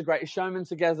 we watched The Greatest Showman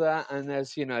together, and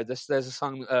there's a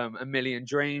song, A Million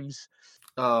Dreams.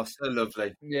 Oh, so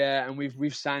lovely. Yeah, and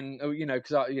we've sang,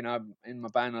 because in my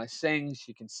band I sing,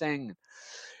 she can sing,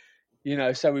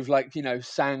 so we've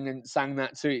sang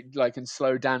that to it, like, and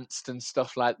slow danced and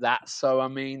stuff like that. So I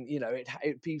mean,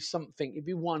 it'd be something, it'd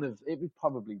be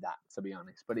probably that, to be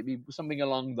honest, but it'd be something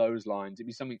along those lines. It'd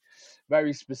be something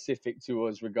very specific to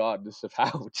us, regardless of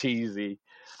how cheesy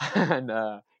and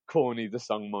corny the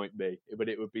song might be, but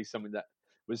it would be something that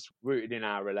was rooted in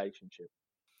our relationship.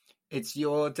 It's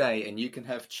your day and you can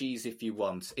have cheese if you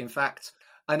want. In fact,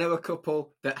 I know a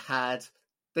couple that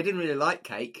they didn't really like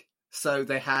cake, so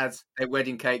they had their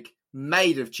wedding cake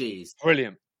made of cheese.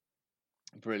 Brilliant.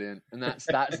 And that's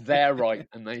their right,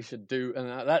 and they should do, and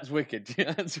that's wicked.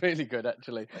 Yeah, that's really good,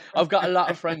 actually. I've got a lot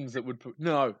of friends that would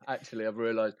I've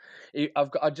realised.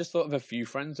 I just thought of a few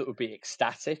friends that would be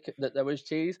ecstatic that there was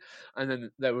cheese, and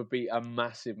then there would be a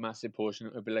massive portion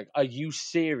that would be like, are you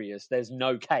serious? There's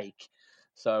no cake.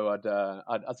 So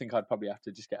I think I'd probably have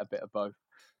to just get a bit of both.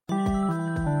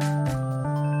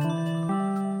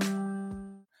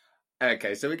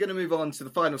 Okay, so we're going to move on to the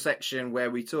final section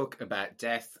where we talk about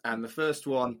death, and the first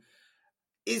one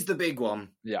is the big one.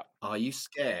 Yeah. Are you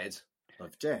scared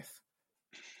of death?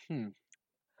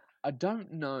 I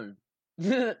don't know.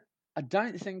 I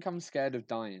don't think I'm scared of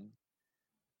dying.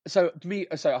 So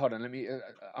hold on. Let me.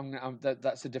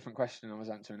 That's a different question I was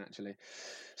answering, actually.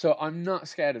 So I'm not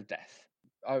scared of death.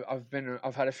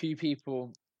 I've had a few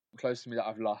people close to me that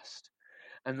I've lost,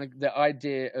 and the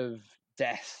idea of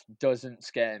death doesn't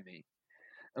scare me.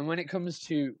 And when it comes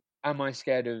to, am I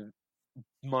scared of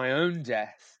my own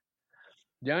death?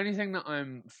 The only thing that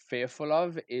I'm fearful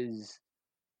of is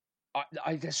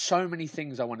there's so many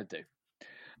things I want to do,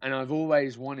 and I've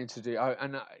always wanted to do.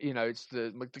 It's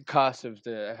the curse of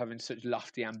the having such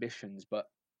lofty ambitions. But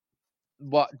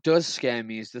what does scare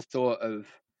me is the thought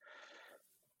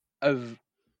of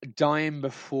dying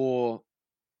before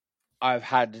I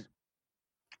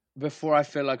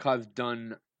feel like I've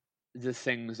done the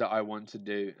things that I want to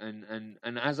do, and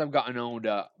as I've gotten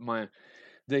older,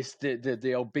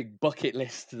 the old big bucket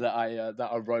list that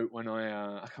I wrote when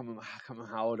I can't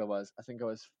remember how old I was. I think I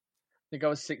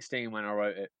was 16 when I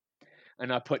wrote it,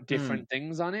 and I put different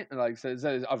things on it. Like so,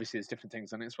 obviously there's different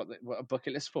things on it. It's what a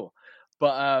bucket list for.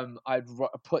 But I'd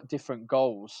put different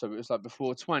goals, so it was like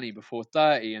before 20, before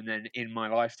 30, and then in my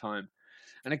lifetime.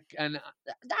 And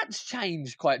that's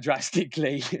changed quite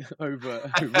drastically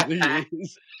over the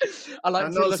years.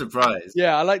 I'm not surprised.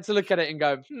 Yeah, I like to look at it and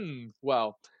go,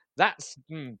 well, that's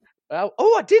well,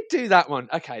 oh, I did do that one.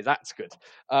 Okay, that's good.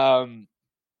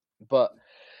 But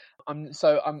I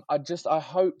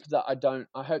hope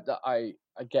that I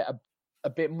get a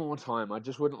bit more time. I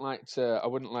wouldn't like to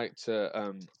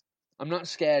I'm not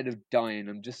scared of dying.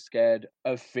 I'm just scared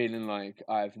of feeling like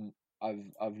I've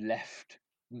left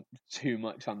too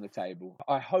much on the table.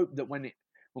 I hope that when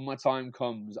my time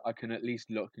comes, I can at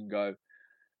least look and go,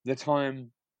 the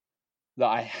time that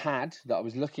I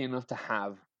was lucky enough to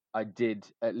have, I did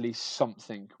at least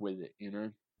something with it, you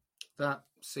know? That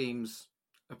seems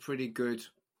a pretty good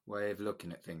way of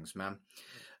looking at things, man.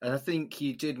 And I think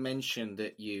you did mention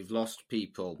that you've lost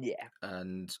people. Yeah.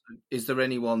 And is there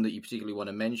anyone that you particularly want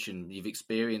to mention? You've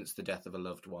experienced the death of a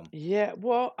loved one. Yeah,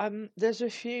 well, there's a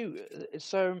few.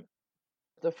 So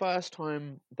the first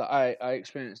time that I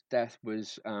experienced death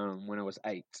was when I was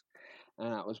 8,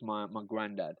 and that was my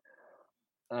granddad.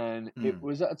 And it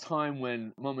was at a time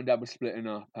when mum and dad were splitting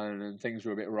up, and things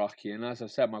were a bit rocky. And as I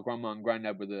said, my grandma and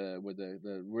granddad were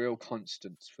the real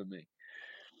constants for me,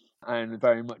 and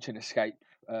very much an escape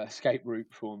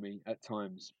route for me at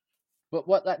times. But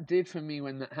what that did for me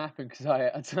when that happened, because I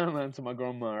turned around to my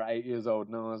grandma at 8 years old,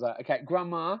 and I was like, "Okay,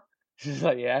 grandma," she's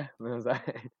like, "Yeah," and I was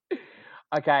like,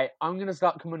 "Okay, I'm gonna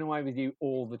start coming away with you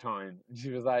all the time." And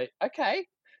she was like, "Okay."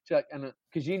 She's like, "And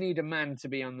because you need a man to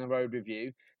be on the road with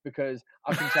you, because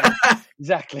I can change."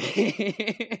 Exactly.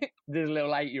 This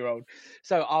little 8-year-old.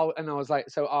 So I was like,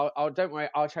 I'll don't worry,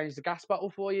 I'll change the gas bottle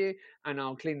for you, and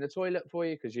I'll clean the toilet for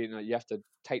you, because you have to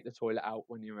take the toilet out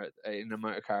when you're in the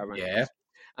motor caravan. Yeah.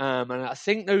 And I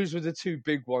think those were the two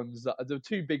big ones, the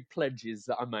two big pledges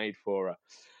that I made for her.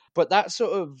 But that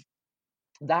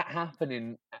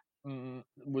happening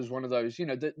was one of those,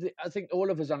 I think all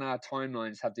of us on our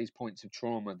timelines have these points of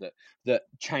trauma that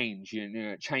change,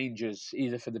 it changes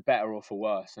either for the better or for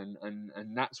worse. And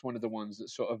that's one of the ones that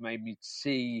sort of made me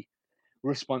see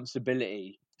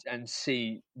responsibility and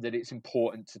see that it's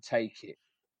important to take it.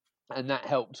 And that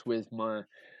helped with my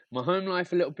home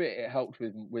life a little bit. It helped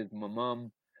with my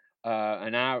mum.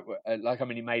 And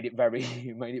it made it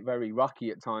very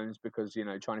rocky at times, because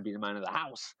trying to be the man of the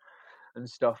house and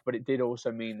stuff. But it did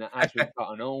also mean that as we've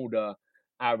gotten older,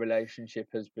 our relationship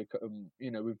has become,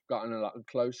 we've gotten a lot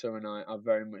closer. And I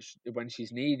very much, when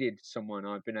she's needed someone,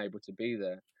 I've been able to be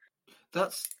there.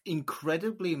 That's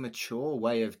incredibly mature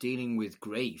way of dealing with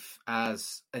grief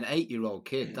as an 8-year-old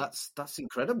kid. That's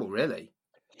incredible, really.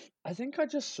 I think I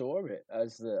just saw it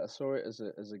as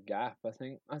a gap. I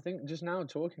think just now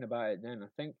talking about it, then I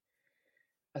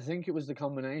think it was the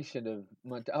combination of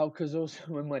because also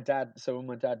when my dad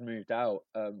moved out,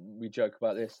 we joke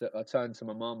about this, that I turned to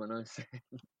my mum and I said,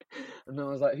 and I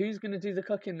was like, "Who's going to do the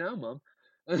cooking now, mum?"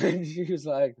 And then she was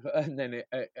like, and then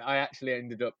I actually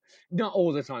ended up, not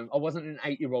all the time, I wasn't an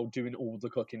 8-year-old doing all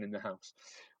the cooking in the house,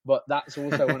 but that's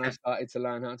also when I started to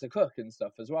learn how to cook and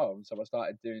stuff as well. And so I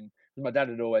started doing, because my dad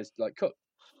had always cooked.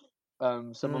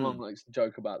 So my mum likes to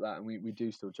joke about that, and we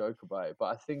do still joke about it. But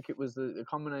I think it was the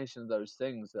combination of those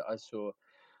things that I saw.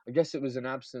 I guess it was an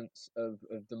absence of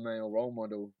the male role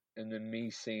model, and then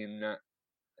me seeing that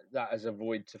as a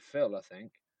void to fill, I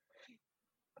think.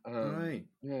 Right.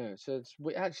 Yeah, so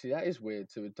actually that is weird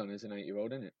to have done as an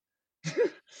 8-year-old, isn't it?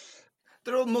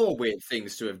 There are more weird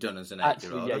things to have done as an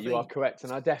 8-year-old. Actually, yeah, you are correct,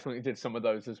 and I definitely did some of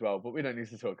those as well, but we don't need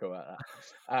to talk about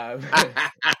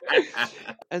that.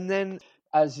 And then,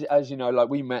 as you know, like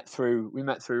we met through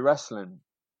wrestling,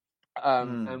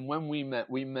 and when we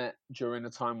met during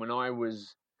a time when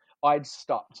I'd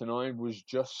stopped and I was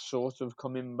just sort of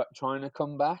trying to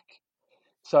come back.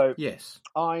 So yes,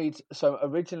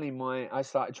 originally I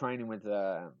started training with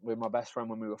my best friend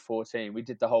when we were 14. We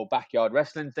did the whole backyard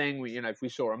wrestling thing. We, if we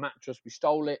saw a mattress, we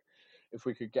stole it. If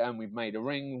we could get, and we made a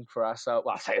ring for ourselves.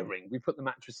 Well, I say a ring. We put the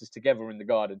mattresses together in the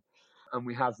garden, and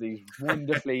we have these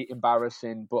wonderfully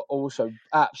embarrassing but also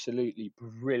absolutely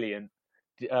brilliant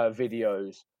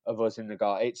videos of us in the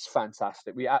garden. It's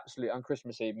fantastic. We absolutely, on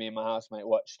Christmas Eve, me and my housemate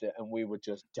watched it and we were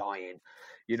just dying.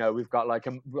 You know, we've got like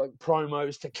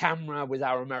promos to camera with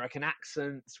our American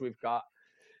accents. We've got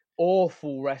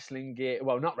awful wrestling gear.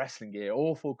 Well, not wrestling gear,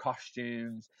 awful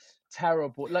costumes.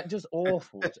 Terrible, like just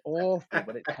awful. It's awful,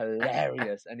 but it's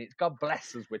hilarious. And it's God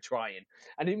bless us, we're trying.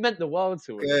 And it meant the world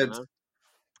to us, you Good. know.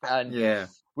 And Yeah.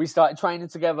 we started training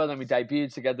together, then we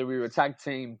debuted together. We were a tag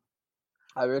team.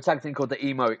 We were a tag team called the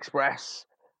Emo Express.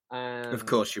 Of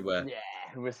course you were.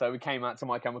 Yeah, so we came out to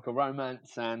My Chemical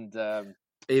Romance and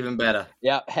even better.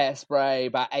 Yeah, Hairspray.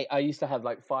 About 8. I used to have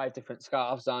like 5 different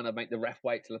scarves on. I'd make the ref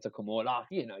wait till I took them all off.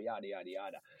 You know, yada yada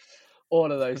yada. All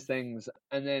of those things.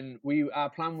 And then our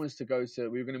plan was we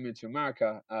were going to move to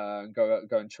America and go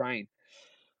and train.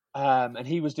 And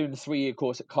he was doing a 3-year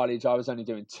course at college. I was only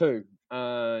doing 2.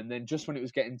 And then just when it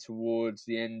was getting towards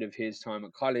the end of his time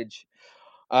at college,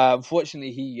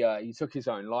 unfortunately, he took his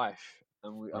own life,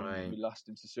 and we lost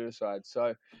him to suicide.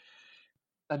 So,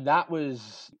 and that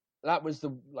was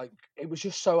the, like, it was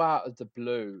just so out of the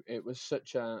blue. It was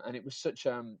such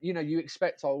you know, you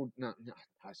expect no,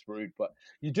 that's rude, but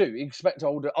you expect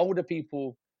older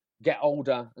people get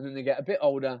older, and then they get a bit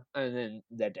older, and then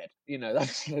they're dead. You know,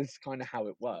 that's kind of how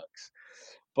it works.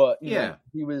 But you know,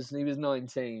 he was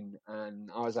 19 and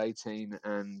I was 18,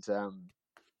 and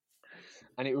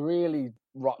it really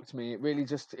rocked me. It really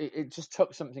just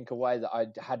took something away that I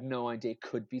had no idea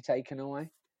could be taken away.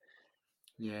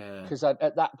 Yeah. Because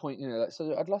at that point, you know,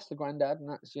 so I'd lost a granddad, and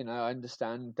that's, you know, I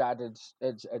understand. Dad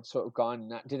had sort of gone,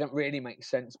 and that didn't really make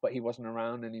sense, but he wasn't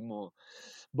around anymore.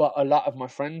 But a lot of my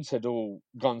friends had all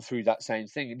gone through that same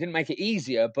thing. It didn't make it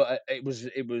easier, but it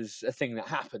was a thing that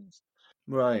happened.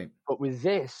 Right. But with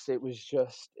this, it was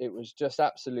just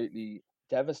absolutely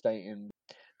devastating,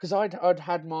 because I'd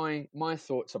had my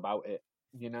thoughts about it.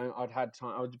 You know, I'd had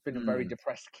time. I'd been a very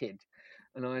depressed kid,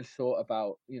 and I'd thought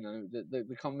about, you know,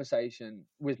 the conversation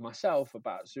with myself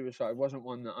about suicide wasn't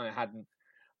one that I hadn't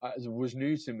was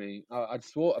new to me. I'd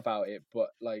thought about it, but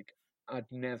like I'd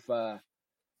never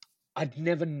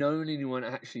known anyone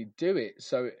actually do it.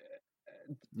 So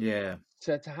yeah,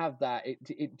 to have that,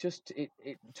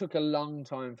 it took a long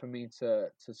time for me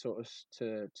to sort of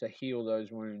to heal those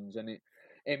wounds, and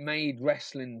it made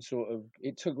wrestling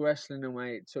it took wrestling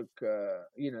away. It took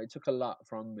you know, it took a lot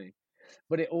from me.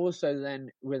 But it also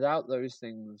then, without those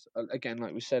things, again,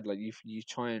 like we said, like you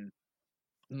try and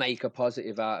make a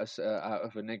positive out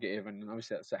of a negative, and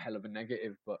obviously that's a hell of a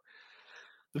negative. But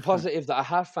the positive that I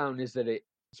have found is that it's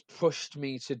pushed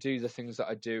me to do the things that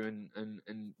I do,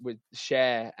 and with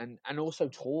share and also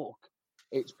talk.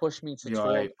 It's pushed me to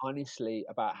talk honestly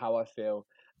about how I feel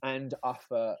and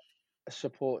offer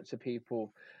support to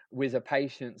people with a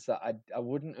patience that I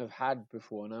wouldn't have had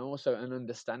before, and also an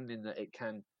understanding that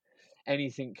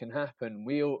anything can happen.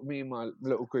 Me and my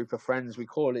little group of friends, we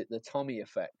call it the Tommy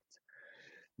effect.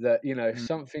 That, you know, if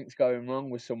something's going wrong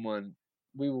with someone,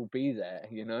 we will be there.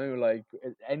 You know, like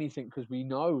anything, because we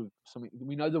know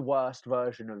the worst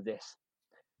version of this.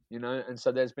 You know, and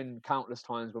so there's been countless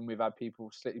times when we've had people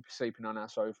sleeping on our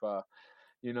sofa.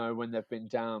 You know, when they've been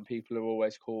down, people are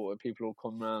always called. People will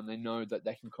come round. They know that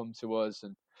they can come to us,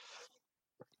 and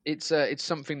it's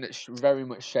something that's very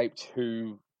much shaped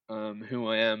who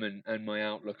I am and my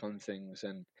outlook on things,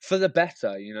 and for the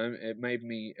better. You know, it made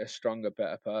me a stronger,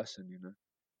 better person. You know,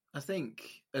 I think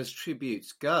as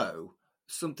tributes go,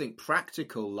 something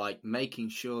practical like making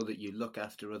sure that you look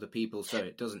after other people so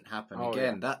it doesn't happen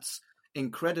again. Yeah. That's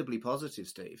incredibly positive,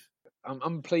 Steve.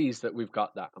 I'm pleased that we've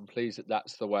got that. I'm pleased that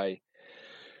that's the way.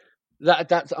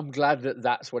 I'm glad that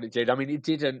that's what it did. I mean, it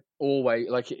didn't always,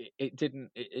 like, it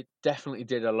didn't. It definitely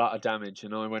did a lot of damage,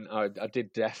 and I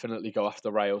did definitely go off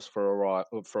the rails for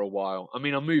a while. I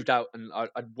mean, I moved out, and I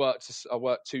worked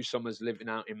 2 summers living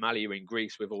out in Malia in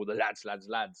Greece with all the lads,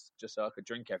 just so I could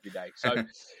drink every day. So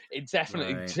it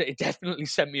definitely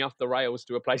sent me off the rails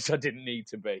to a place I didn't need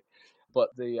to be. But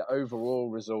the overall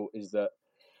result is that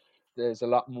there's a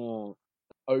lot more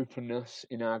openness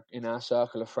in our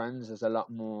circle of friends. There's a lot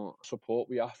more support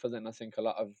we offer than I think a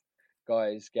lot of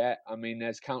guys get. I mean,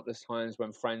 there's countless times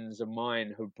when friends of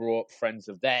mine have brought friends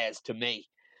of theirs to me,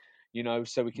 you know,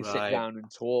 so we can sit down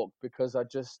and talk, because I've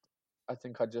just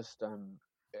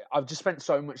spent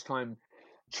so much time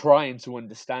trying to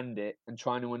understand it and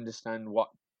trying to understand what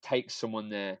takes someone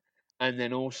there, and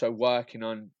then also working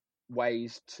on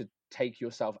ways to take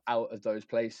yourself out of those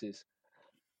places.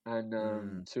 And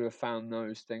to have found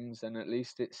those things, and at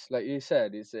least it's like you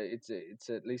said, it's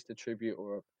at least a tribute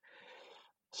or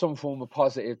some form of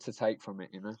positive to take from it,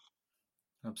 you know.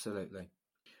 Absolutely.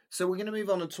 So we're going to move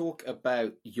on and talk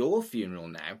about your funeral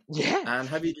now. Yeah. And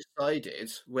have you decided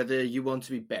whether you want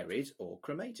to be buried or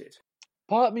cremated?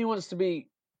 Part of me wants to be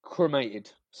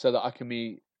cremated so that I can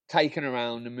be taken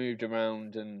around and moved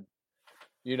around, and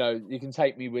you can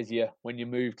take me with you when you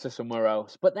move to somewhere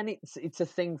else. But then it's a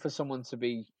thing for someone to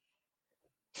be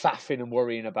faffing and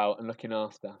worrying about and looking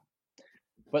after.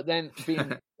 But then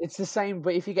it's the same.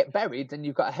 But if you get buried, then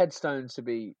you've got a headstone to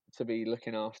be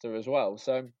looking after as well.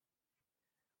 So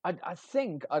I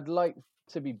think I'd like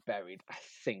to be buried. I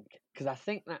think because I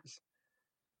think that's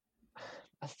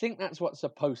what's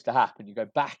supposed to happen. You go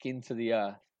back into the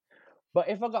earth. But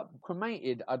if I got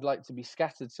cremated, I'd like to be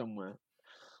scattered somewhere.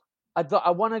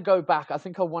 I want to go back. I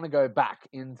think I want to go back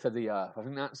into the earth. I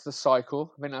think that's the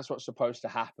cycle. I think that's what's supposed to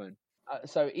happen. I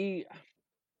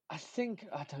think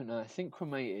I don't know. I think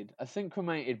cremated.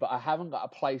 But I haven't got a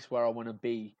place where I want to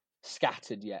be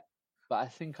scattered yet. But I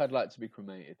think I'd like to be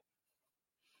cremated.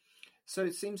 So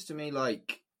it seems to me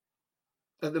like,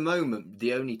 at the moment,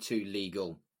 the only two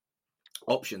legal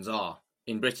options are,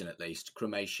 in Britain at least,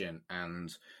 cremation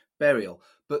and burial.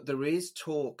 But there is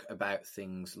talk about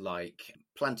things like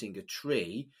planting a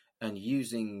tree and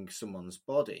using someone's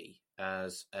body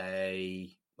as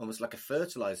almost like a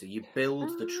fertilizer. You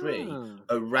build the tree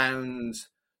around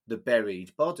the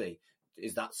buried body.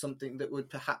 Is that something that would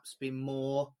perhaps be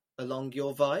more along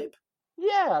your vibe?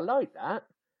 Yeah, I like that.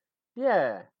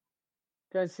 Yeah.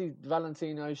 Go and see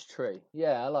Valentino's tree.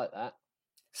 Yeah, I like that.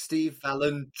 Steve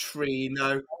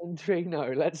Valentino.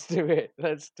 Valentino, let's do it.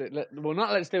 Well,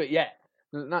 not let's do it yet.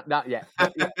 Not yet.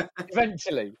 But yeah,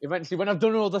 eventually, when I've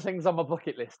done all the things on my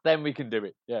bucket list, then we can do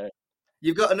it. Yeah.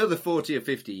 You've got another 40 or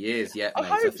 50 years yet, mate.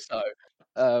 I hope so.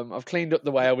 I've cleaned up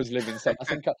the way I was living, so I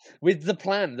think with the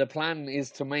plan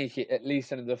is to make it at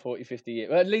least another 40, 50 years.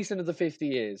 Well, at least another 50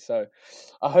 years. So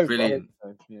I hope. Brilliant.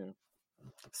 So, yeah.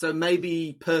 So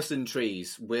maybe person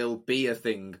trees will be a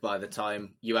thing by the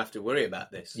time you have to worry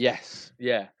about this. Yes,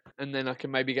 yeah, and then I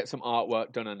can maybe get some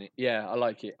artwork done on it. Yeah, I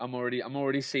like it. I'm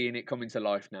already seeing it coming to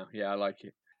life now. Yeah, I like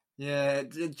it. Yeah,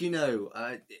 do you know,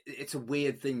 it's a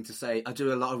weird thing to say. I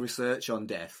do a lot of research on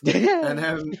death.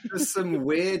 And there's some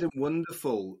weird and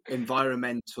wonderful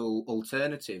environmental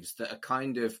alternatives that are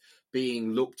kind of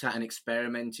being looked at and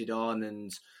experimented on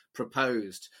and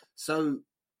proposed. So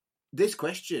this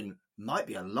question might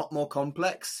be a lot more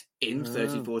complex in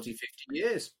 30, 40, 50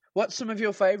 years. What's some of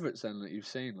your favourites then that you've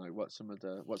seen? Like, what's some of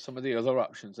the other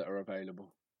options that are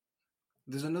available?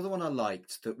 There's another one I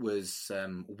liked that was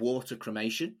water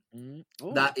cremation.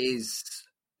 Oh. That is,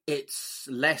 it's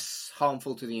less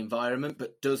harmful to the environment,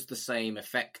 but does the same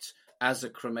effect as a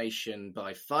cremation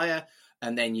by fire.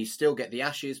 And then you still get the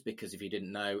ashes, because if you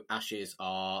didn't know, ashes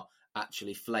are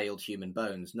actually flailed human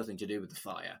bones, nothing to do with the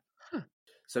fire. Huh.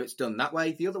 So it's done that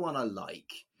way. The other one I like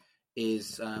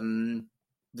is the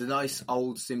nice,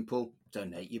 old, simple,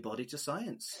 donate your body to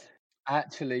science.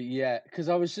 Actually, yeah, because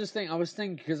I was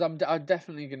thinking, because I'm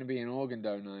definitely going to be an organ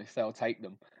donor if they'll take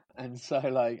them, and so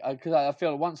because I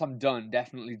feel once I'm done,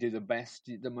 definitely do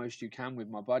the most you can with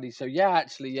my body. So yeah,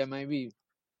 actually, maybe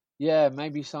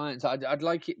science. I'd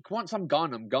like it. Once I'm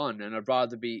gone, and I'd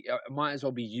rather be. I might as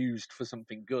well be used for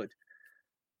something good.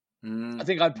 I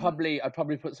think I'd probably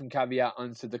put some caveat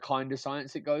onto the kind of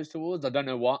science it goes towards. I don't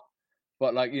know what,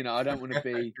 but I don't want to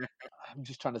be. I'm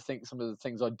just trying to think some of the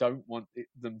things I don't want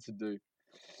them to do.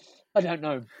 I don't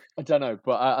know,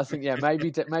 but I think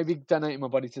maybe donating my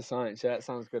body to science. Yeah, that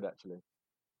sounds good actually.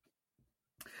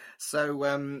 So,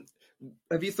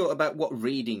 have you thought about what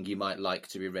reading you might like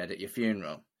to be read at your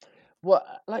funeral? Well,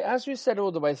 as we said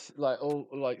all the way,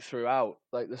 throughout,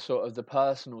 the sort of the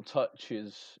personal touch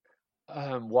is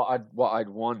what I'd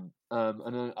want.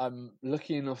 And I'm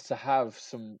lucky enough to have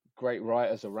some great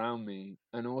writers around me,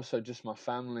 and also just my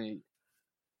family.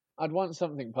 I'd want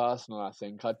something personal. I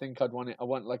think I'd want it.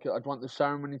 I'd want the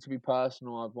ceremony to be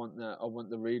personal. I'd want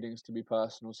the readings to be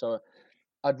personal. So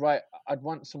I'd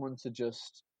want someone to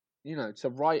just, to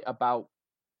write about,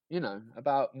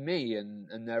 about me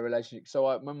and their relationship.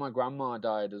 So when my grandma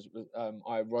died,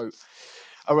 I wrote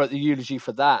the eulogy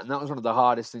for that, and that was one of the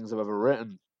hardest things I've ever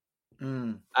written.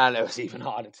 And it was even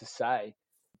harder to say.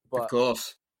 But of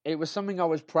course, it was something I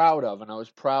was proud of, and I was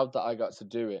proud that I got to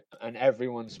do it. And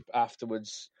everyone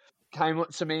afterwards came up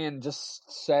to me and just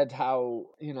said how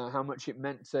much it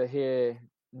meant to hear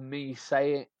me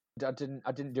say it. I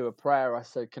didn't do a prayer. I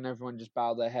said, "Can everyone just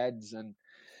bow their heads?" And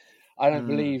I don't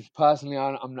believe personally.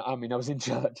 I was in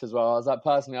church as well. I was like,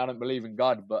 personally, I don't believe in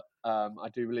God, but I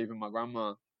do believe in my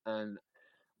grandma, and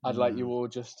I'd like you all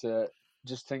just to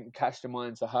cast your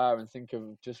mind to her and think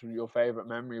of just your favorite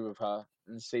memory with her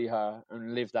and see her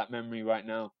and live that memory right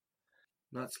now.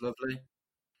 That's lovely.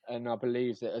 And I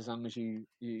believe that as long as you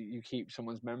keep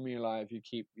someone's memory alive, you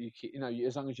keep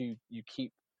as long as you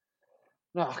keep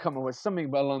no, I can't remember, it's something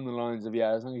along the lines of,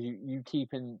 yeah, as long as you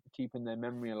keeping their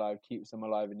memory alive keeps them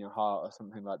alive in your heart or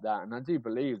something like that. And I do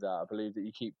believe that. I believe that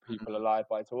you keep people Mm. alive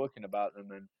by talking about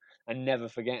them and never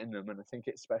forgetting them. And I think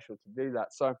it's special to do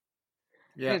that. So,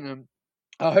 Yeah. you know,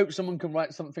 I hope someone can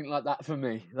write something like that for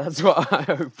me. That's what I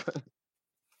hope.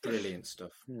 Brilliant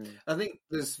stuff. Yeah. I think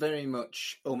there's very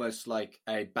much almost like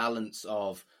a balance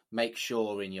of make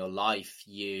sure in your life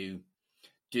you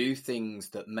do things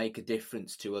that make a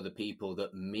difference to other people,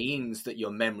 that means that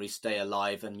your memories stay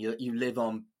alive and you live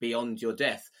on beyond your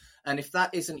death. And if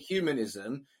that isn't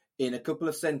humanism in a couple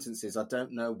of sentences, I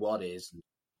don't know what is.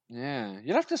 Yeah,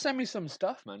 you'll have to send me some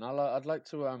stuff, man. I'd like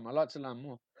to I'd like to learn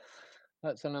more. I'd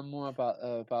like to learn more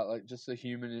about like just the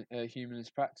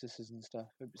humanist practices and stuff.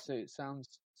 It sounds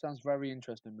very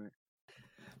interesting, mate.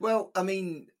 Well, I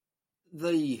mean,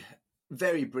 the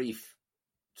very brief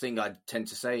thing I tend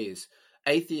to say is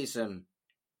atheism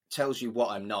tells you what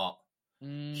I'm not.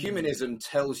 Mm. Humanism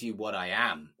tells you what I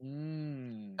am.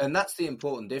 Mm. And that's the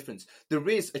important difference. There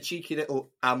is a cheeky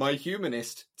little "Am I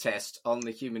humanist?" test on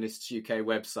the Humanists UK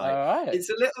website. All right. It's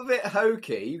a little bit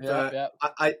hokey, Yeah, but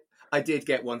yeah. I did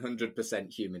get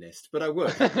 100% humanist, but I would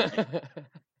admit it.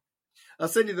 I'll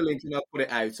send you the link and I'll put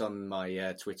it out on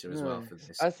my Twitter as well No, for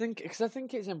this. I think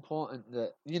it's important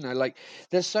that like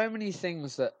there's so many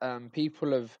things that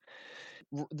people have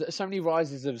so many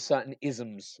rises of certain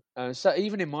isms. So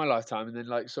even in my lifetime, and then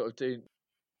like sort of doing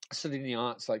studying the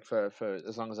arts like for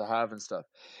as long as I have and stuff,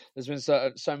 there's been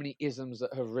so many isms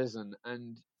that have risen,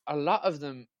 and a lot of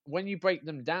them, when you break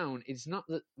them down, it's not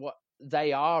that what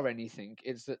they are anything,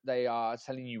 it's that they are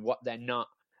telling you what they're not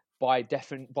by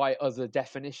other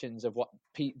definitions of what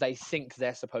they think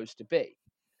they're supposed to be.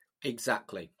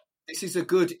 Exactly. This is a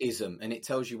good ism, and it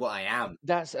tells you what I am.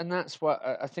 That's what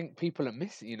I think people are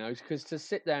missing, because to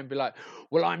sit there and be like,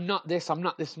 well, I'm not this, I'm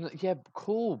not this, yeah,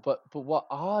 cool, but what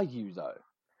are you though?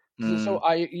 So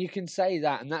Mm, you can say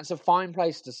that, and that's a fine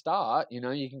place to start.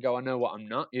 You can go, I know what I'm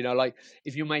not. Like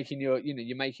if you're making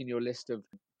you're making your list of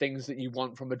things that you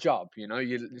want from a job. You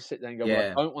sit there and go, well,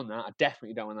 yeah, I don't want that. I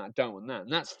definitely don't want that. I don't want that,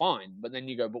 and that's fine. But then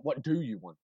you go, but what do you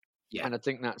want? yeah, And I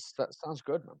think that sounds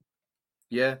good, man.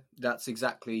 yeah. That's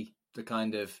exactly the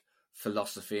kind of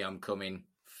philosophy I'm coming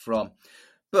from.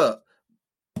 But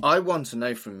I want to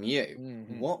know from you,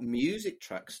 Hmm. what music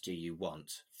tracks do you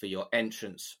want for your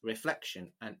entrance,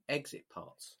 reflection, and exit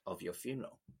parts of your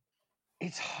funeral?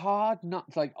 It's hard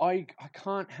not like I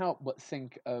can't help but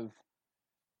think of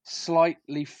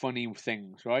slightly funny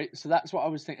things, right? So that's what I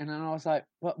was thinking, and I was like,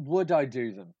 but would I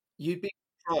do them? You'd be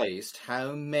surprised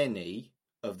how many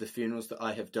of the funerals that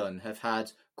I have done have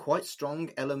had quite strong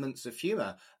elements of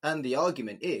humour. And the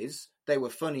argument is they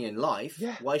were funny in life.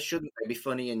 Yeah. Why shouldn't they be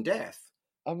funny in death?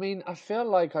 I mean, I feel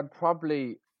like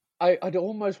I'd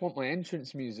almost want my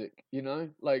entrance music,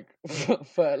 like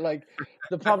for like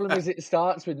the problem is it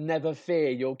starts with "Never fear,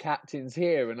 your captain's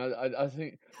here," and I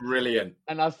think, Brilliant.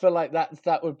 and I feel like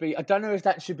that would be. I don't know if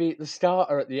that should be at the start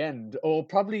or at the end, or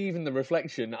probably even the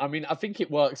reflection. I mean, I think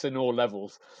it works in all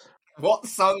levels. What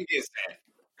song is it?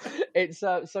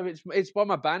 It's by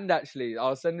my band actually.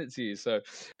 I'll send it to you. So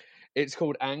it's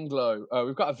called Anglo.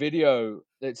 We've got a video.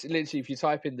 It's literally if you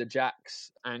type in the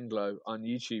Jax Anglo on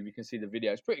YouTube, you can see the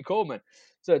video. It's pretty cool, man.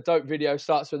 It's a dope video.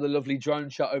 Starts with a lovely drone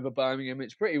shot over Birmingham.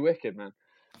 It's pretty wicked, man.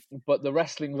 But the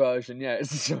wrestling version, yeah,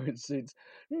 it's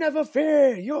never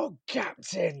fear, your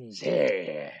captain's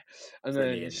here, and then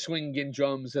Brilliant. swinging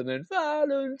drums, and then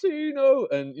Valentino,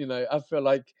 and I feel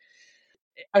like,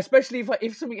 especially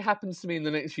if something happens to me in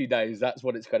the next few days, that's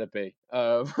what it's going to be.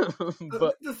 But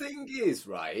But the thing is,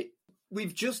 right?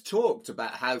 We've just talked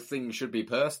about how things should be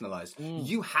personalized. mm,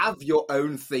 You have your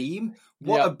own theme.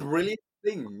 What yeah, a brilliant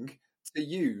thing to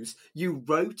use. You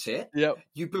wrote it, yep,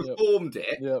 you yep, performed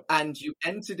it, yep, and you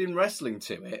entered in wrestling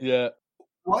to it. yeah.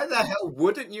 Why the hell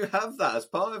wouldn't you have that as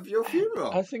part of your I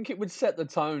funeral? think it would set the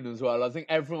tone as well. I think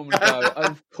everyone would go,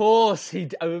 "Of course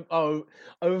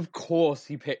of course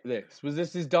he picked this. Was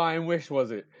this his dying wish?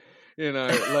 Was it?"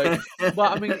 Like.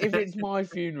 But I mean, if it's my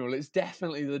funeral, it's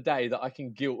definitely the day that I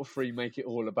can guilt-free make it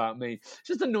all about me. It's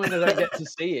just annoying I don't get to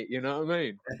see it. You know what I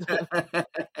mean?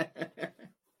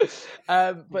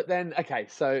 But then, okay,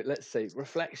 so let's see.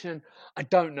 Reflection. I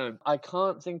don't know. I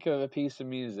can't think of a piece of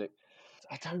music.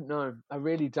 I don't know. I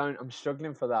really don't. I'm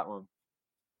struggling for that one.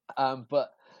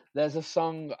 But there's a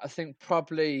song, I think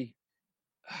probably,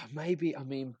 maybe, I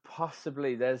mean,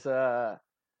 possibly so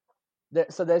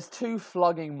there's two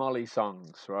Flogging Molly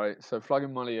songs, right? So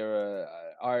Flogging Molly are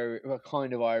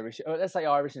kind of Irish. Let's say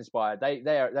Irish inspired. They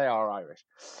are Irish,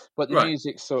 but the Right.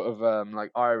 music's sort of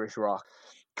like Irish rock,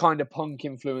 kind of punk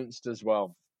influenced as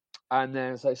well. And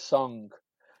there's a song.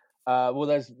 Well,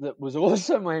 that was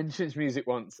also my entrance music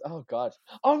once. Oh God.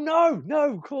 Oh no,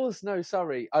 of course no.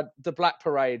 Sorry, the Black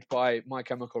Parade by My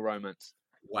Chemical Romance.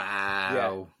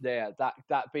 Wow. Yeah.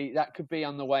 That could be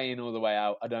on the way in or the way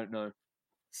out. I don't know.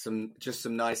 Some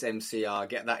nice MCR.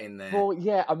 Get that in there. Well,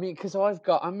 yeah, I mean, because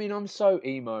I'm so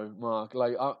emo, Mark.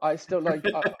 Like, I still like.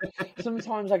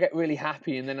 Sometimes I get really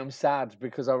happy, and then I'm sad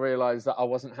because I realise that I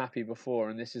wasn't happy before,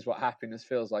 and this is what happiness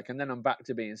feels like, and then I'm back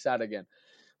to being sad again.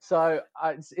 So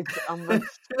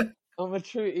I'm a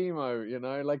true emo, you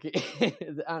know. Like,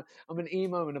 I'm an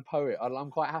emo and a poet. I'm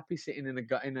quite happy sitting in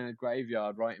a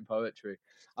graveyard writing poetry.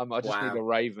 I just need Wow. a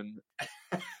raven.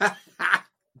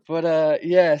 But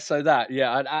yeah, so that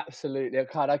I'd absolutely.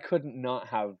 God, I couldn't not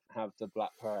have the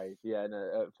Black Parade. Yeah,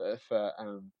 no,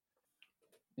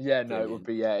 yeah, no, it would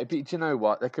Brilliant. be yeah. Do you know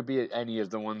what? There could be any of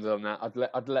the ones on that.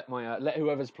 I'd let my let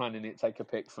whoever's planning it take a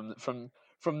pick from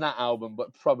that album,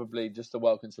 but probably just the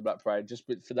Welcome to Black Parade, just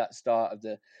for that start of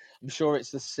the. I'm sure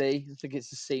it's the C. I think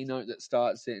it's the C note that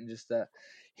starts it, and just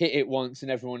hit it once, and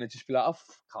everyone would just be like, "Oh,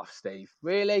 fuck off, Steve!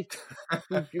 Really,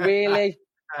 really?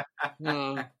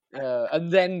 No." And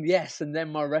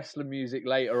then my wrestling music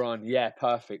later on. Yeah,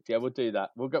 perfect. Yeah, we'll do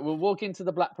that. We'll walk into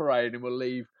the Black Parade and we'll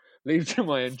leave to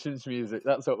my entrance music.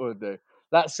 That's what we'll do.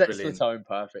 That sets Brilliant. the tone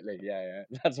perfectly. Yeah.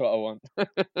 That's what I want.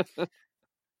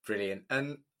 Brilliant.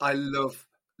 And I love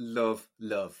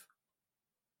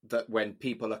that when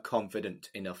people are confident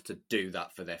enough to do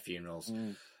that for their funerals.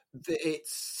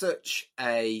 It's such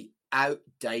a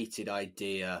outdated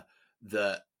idea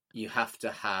that you have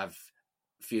to have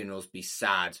funerals be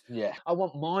sad. Yeah. I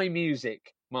want my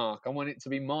music, Mark. I want it to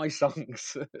be my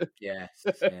songs. Yes.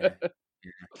 Yeah.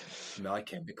 My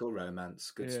Chemical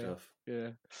Romance. Good stuff. Yeah.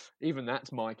 Even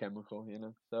that's My Chemical, you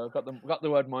know. So I've got the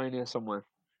word mine here somewhere.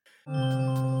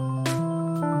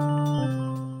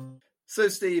 So,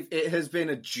 Steve, it has been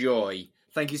a joy.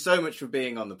 Thank you so much for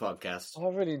being on the podcast.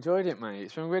 I've really enjoyed it, mate.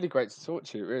 It's been really great to talk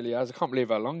to you. It really has. I can't believe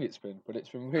how long it's been, but it's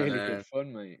been really good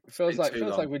fun, mate. It feels like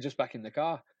we're just back in the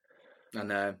car. I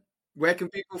know. Where can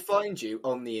people find you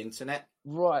on the internet?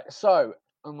 Right. So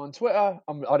I'm on Twitter.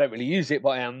 I don't really use it,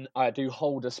 but I do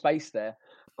hold a space there.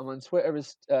 I'm on Twitter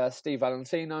as Steve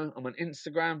Valentino. I'm on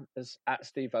Instagram as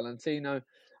 @Steve Valentino,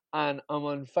 and I'm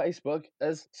on Facebook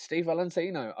as Steve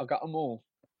Valentino. I got them all.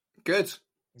 Good.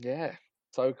 Yeah.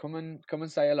 So come and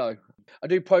say hello. I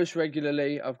do post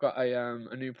regularly. I've got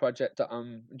a new project that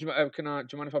do you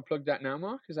mind if I plug that now,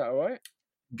 Mark? Is that all right?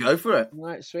 Go for it.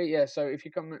 Right, sweet. Yeah. So if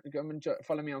you come and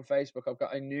follow me on Facebook, I've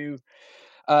got a new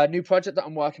project that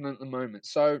I'm working on at the moment.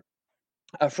 So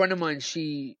a friend of mine,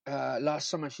 she last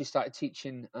summer she started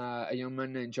teaching a young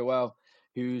man named Joel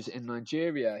who's in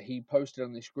Nigeria. He posted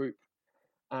on this group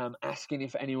asking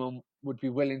if anyone would be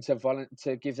willing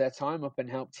to give their time up and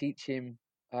help teach him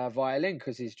violin,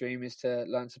 because his dream is to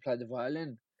learn to play the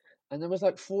violin. And there was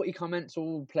like 40 comments,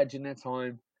 all pledging their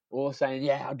time, all saying,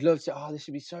 "Yeah, I'd love to. Oh, this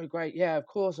would be so great. Yeah, of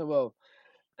course I will."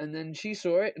 And then she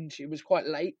saw it, and she was quite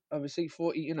late, obviously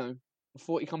 40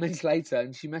 comments later,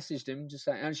 and she messaged him just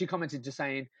saying, and she commented just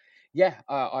saying, "Yeah,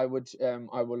 I would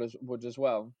as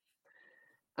well."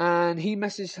 And he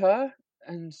messaged her,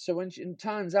 and so it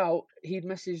turns out he'd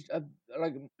messaged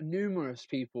like numerous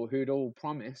people who'd all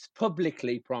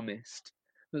publicly promised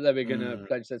that they were going to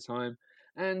pledge their time,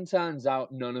 and turns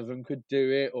out none of them could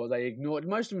do it, or they ignored.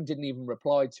 Most of them didn't even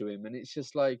reply to him, and it's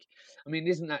just like, I mean,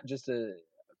 isn't that just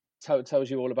tells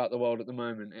you all about the world at the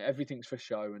moment? Everything's for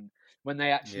show, and when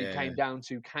they actually came down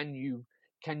to, can you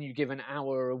give an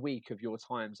hour a week of your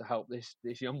time to help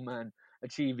this young man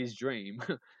achieve his dream?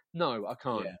 No, I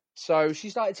can't. Yeah. So she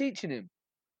started teaching him,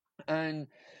 and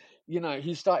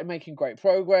he started making great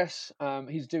progress.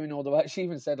 He's doing all the work. She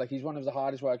even said like he's one of the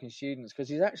hardest working students because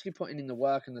he's actually putting in the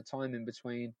work and the time in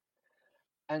between,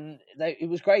 and it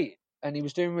was great, and he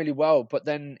was doing really well. But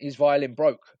then his violin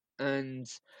broke, and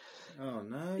oh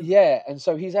no, yeah, and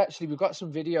so we've got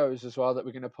some videos as well that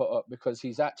we're going to put up, because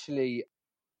he's actually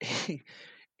he's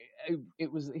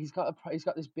got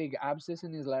this big abscess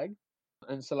in his leg,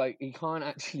 and so like he can't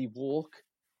actually walk,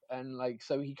 and like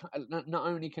so he can't, not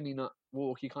only can he not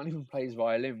walk, he can't even play his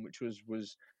violin, which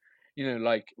was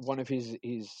like one of his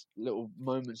little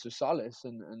moments of solace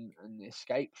and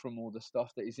escape from all the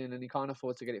stuff that he's in, and he can't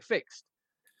afford to get it fixed.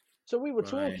 So we were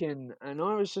talking, and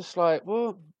I was just like,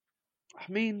 well, I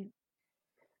mean,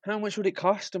 how much would it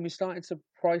cost? And we started to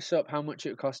price up how much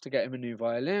it would cost to get him a new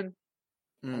violin.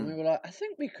 And we were like, I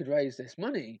think we could raise this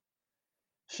money.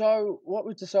 So what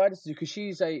we've decided to do, because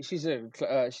she's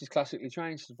classically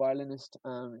trained, she's a violinist,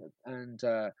 and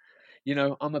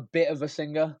I'm a bit of a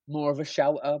singer, more of a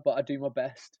shouter, but I do my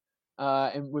best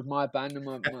with my band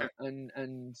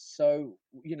and so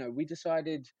we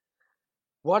decided,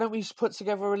 why don't we put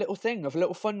together a little thing of a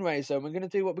little fundraiser, and what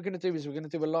we're going to do is we're going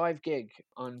to do a live gig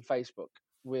on Facebook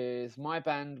with my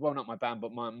band, well, not my band,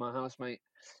 but my housemate,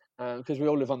 because we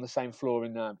all live on the same floor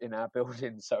in our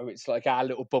building, so it's like our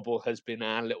little bubble has been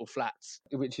our little flats,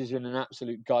 which has been an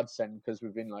absolute godsend because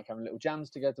we've been like having little jams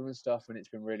together and stuff, and it's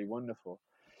been really wonderful.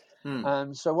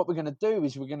 So what we're going to do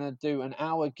is we're going to do an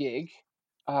hour gig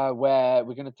where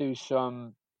we're going to do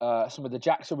some of the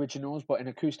Jack's originals, but in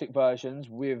acoustic versions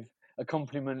with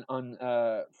accompaniment on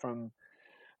from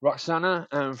Roxana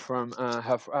and from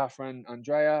our friend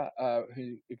Andrea,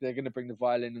 who they're going to bring the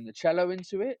violin and the cello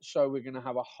into it. So we're going to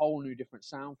have a whole new different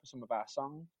sound for some of our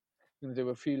songs. We're going to do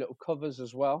a few little covers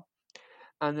as well.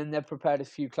 And then they've prepared a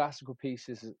few classical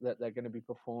pieces that they're going to be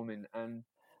performing. And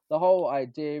the whole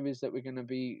idea is that we're going to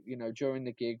be, during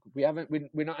the gig,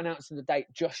 we're not announcing the date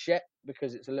just yet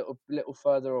because it's a little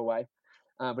further away,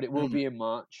 but it will be in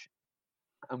March.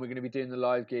 And we're going to be doing the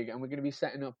live gig, and we're going to be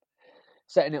setting it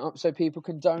up so people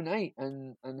can donate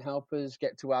and help us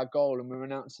get to our goal. And we're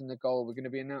announcing the goal. We're going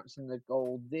to be announcing the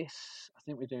goal I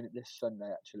think we're doing it this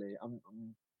Sunday, actually. I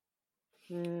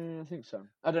think so.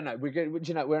 I don't know.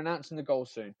 We're announcing the goal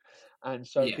soon. And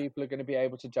so people are going to be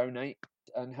able to donate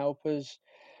and help us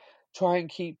try and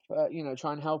keep,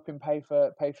 try and help him pay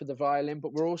for the violin.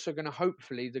 But we're also going to,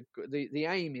 hopefully, the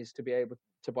aim is to be able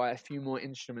to buy a few more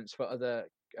instruments for other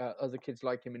kids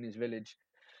like him in his village,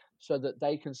 so that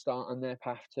they can start on their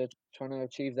path to trying to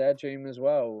achieve their dream as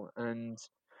well. And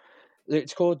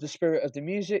it's called The Spirit of the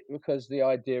Music because the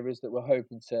idea is that we're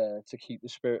hoping to keep the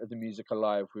spirit of the music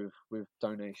alive with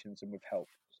donations and with help.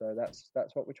 So that's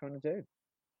what we're trying to do.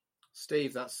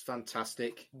 Steve, that's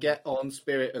fantastic. Get on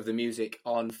Spirit of the Music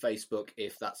on Facebook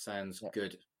if that sounds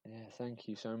good. Yeah, thank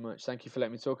you so much. Thank you for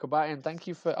letting me talk about it, and thank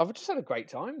you I've just had a great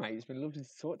time, mate. It's been lovely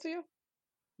to talk to you.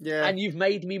 Yeah. And you've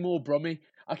made me more brummy.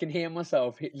 I can hear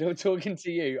myself talking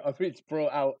to you. It's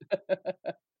brought out.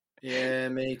 Yeah,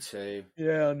 me too.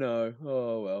 Yeah, I know.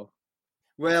 Oh, well.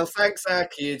 Well, thanks, our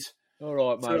kid. All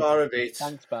right, mate. Ta-ra a bit.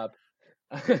 Thanks, Bab.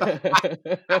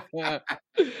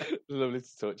 Lovely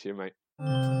to talk to you, mate.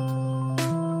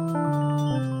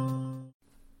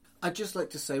 I'd just like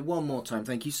to say one more time,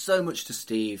 thank you so much to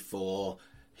Steve for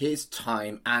his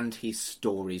time and his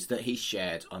stories that he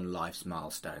shared on Life's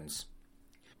Milestones.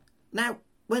 Now,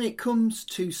 when it comes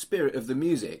to Spirit of the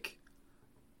Music,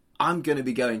 I'm going to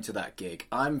be going to that gig.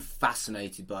 I'm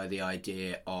fascinated by the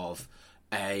idea of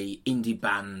a indie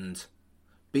band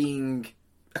being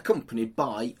accompanied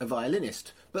by a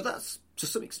violinist. But that's to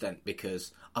some extent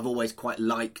because I've always quite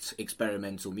liked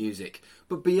experimental music.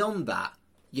 But beyond that,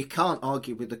 you can't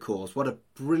argue with the cause. What a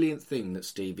brilliant thing that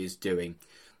Steve is doing.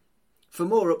 For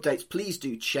more updates, please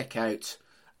do check out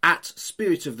at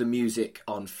Spirit of the Music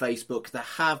on Facebook. There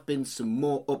have been some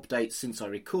more updates since I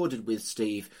recorded with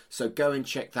Steve, so go and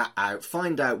check that out.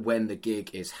 Find out when the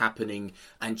gig is happening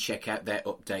and check out their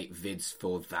update vids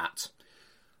for that.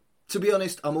 To be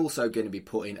honest, I'm also going to be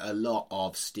putting a lot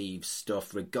of Steve's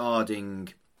stuff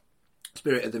regarding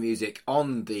Spirit of the Music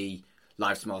on the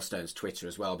Life's Milestones Twitter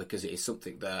as well, because it is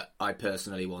something that I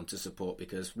personally want to support,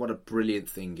 because what a brilliant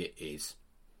thing it is.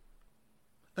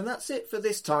 And that's it for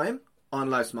this time on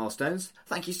Life's Milestones.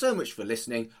 Thank you so much for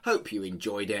listening. Hope you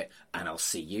enjoyed it, and I'll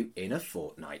see you in a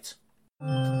fortnight.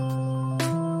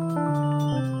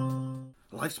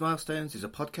 Life's Milestones is a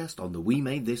podcast on the We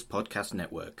Made This podcast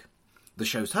network. The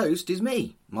show's host is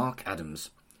me, Mark Adams.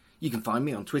 You can find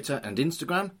me on Twitter and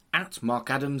Instagram at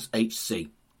MarkAdamsHC.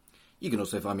 You can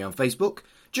also find me on Facebook.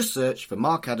 Just search for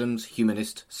Mark Adams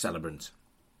Humanist Celebrant.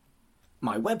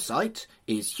 My website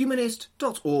is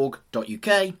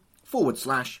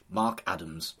humanist.org.uk/Mark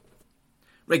Adams.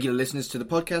 Regular listeners to the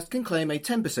podcast can claim a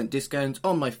 10% discount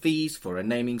on my fees for a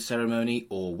naming ceremony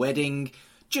or wedding.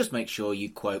 Just make sure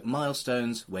you quote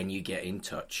Milestones when you get in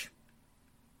touch.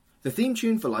 The theme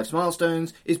tune for Life's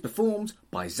Milestones is performed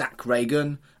by Zach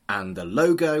Reagan, and the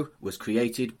logo was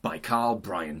created by Carl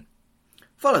Bryan.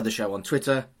 Follow the show on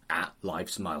Twitter at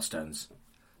Life's Milestones.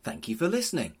 Thank you for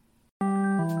listening.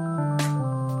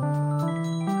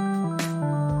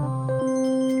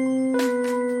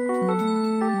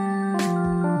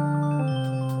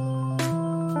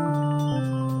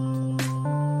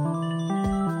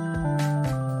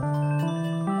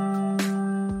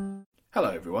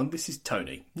 Hello everyone, this is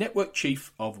Tony, Network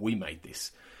Chief of We Made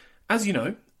This. As you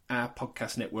know, our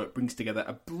podcast network brings together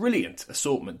a brilliant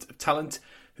assortment of talent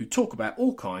who talk about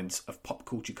all kinds of pop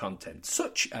culture content,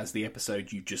 such as the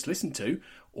episode you just listened to,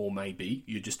 or maybe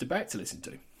you're just about to listen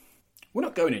to. We're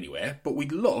not going anywhere, but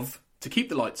we'd love to keep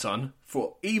the lights on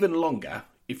for even longer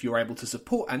if you're able to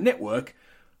support our network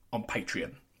on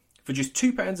Patreon. For just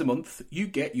 £2 a month, you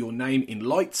get your name in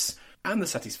lights and the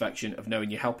satisfaction of knowing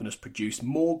you're helping us produce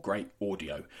more great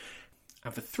audio.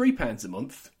 And for £3 a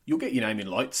month, you'll get your name in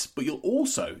lights, but you'll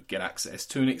also get access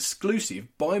to an exclusive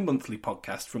bi-monthly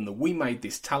podcast from the We Made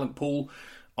This talent pool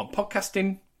on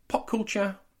podcasting, pop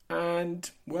culture,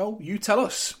 and, well, you tell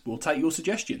us. We'll take your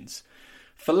suggestions.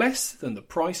 For less than the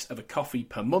price of a coffee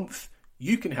per month,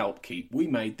 you can help keep We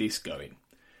Made This going.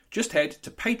 Just head to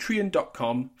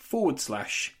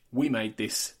patreon.com/We Made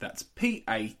This. That's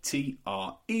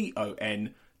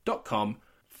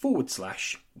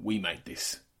patreon.com/We Made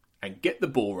This. And get the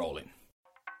ball rolling.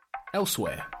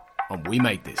 Elsewhere on We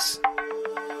Made This.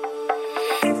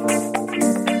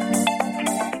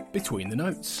 Between the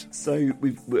Notes. So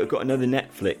we've got another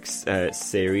Netflix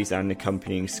series and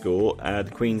accompanying score,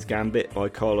 The Queen's Gambit by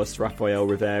Carlos Rafael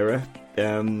Rivera.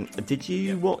 Did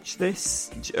you watch this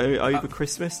over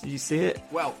Christmas? Did you see it?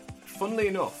 Well, funnily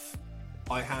enough,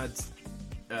 I had,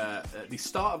 at the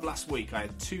start of last week, I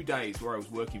had 2 days where I was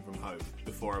working from home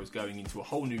before I was going into a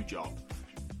whole new job.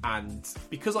 And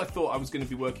because I thought I was going to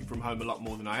be working from home a lot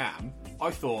more than I am, I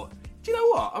thought, do you know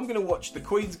what? I'm going to watch The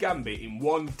Queen's Gambit in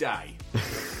one day.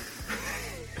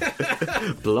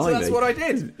 Blimey. So that's what I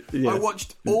did. Yeah. I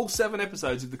watched all 7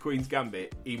 episodes of The Queen's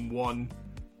Gambit in one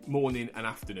morning and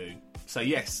afternoon. So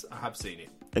yes, I have seen it.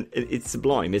 And it's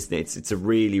sublime, isn't it? It's a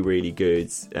really, really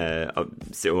good. I'm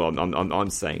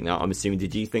saying that. I'm assuming.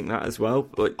 Did you think that as well?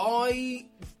 But... No.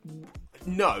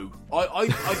 I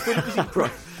thought it was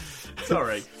incredible.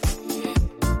 Sorry.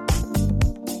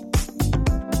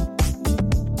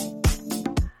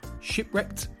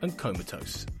 Shipwrecked and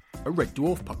Comatose, a Red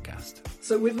Dwarf podcast.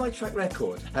 So with my track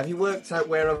record, have you worked out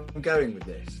where I'm going with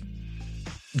this?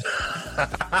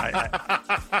 I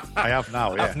have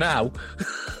now, yeah. Have now?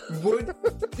 Would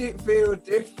it feel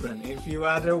different if you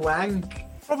had a wank?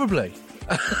 Probably.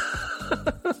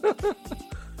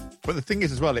 But the thing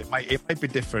is, as well, it might be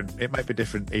different. It might be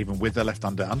different even with the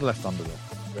left-hander and the left-hander, though.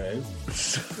 True.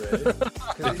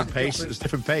 Different pace. It's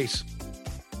different pace.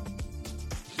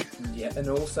 Yeah, and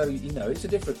also, it's a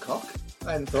different cock.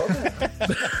 I hadn't thought of that.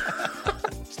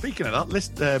 Speaking of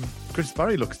that, Chris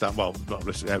Barry looks down. Well, not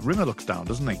Rimmer looks down,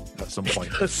 doesn't he? At some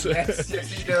point. Yes, he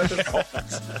does.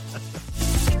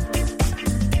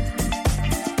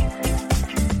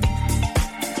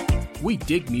 We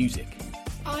dig music.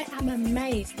 I am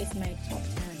amazed this made top 10.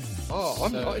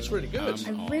 Oh, it's really good.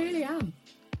 I really am.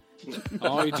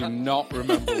 I do not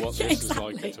remember what this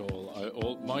Exactly. is like at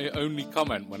all. My only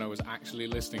comment when I was actually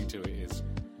listening to it is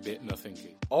bit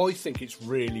nothingy. I think it's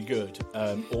really good,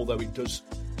 although it does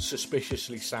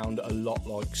suspiciously sound a lot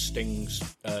like Sting's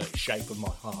Shape of My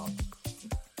Heart.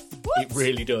 What? It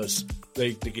really does.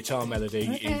 The guitar melody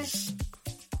is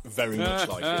very much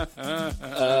like it.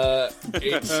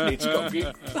 It's got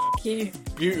Fuck you.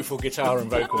 beautiful guitar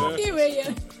and vocal. Fuck you,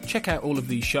 Ian. Check out all of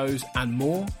these shows and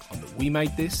more on the We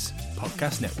Made This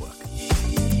podcast network.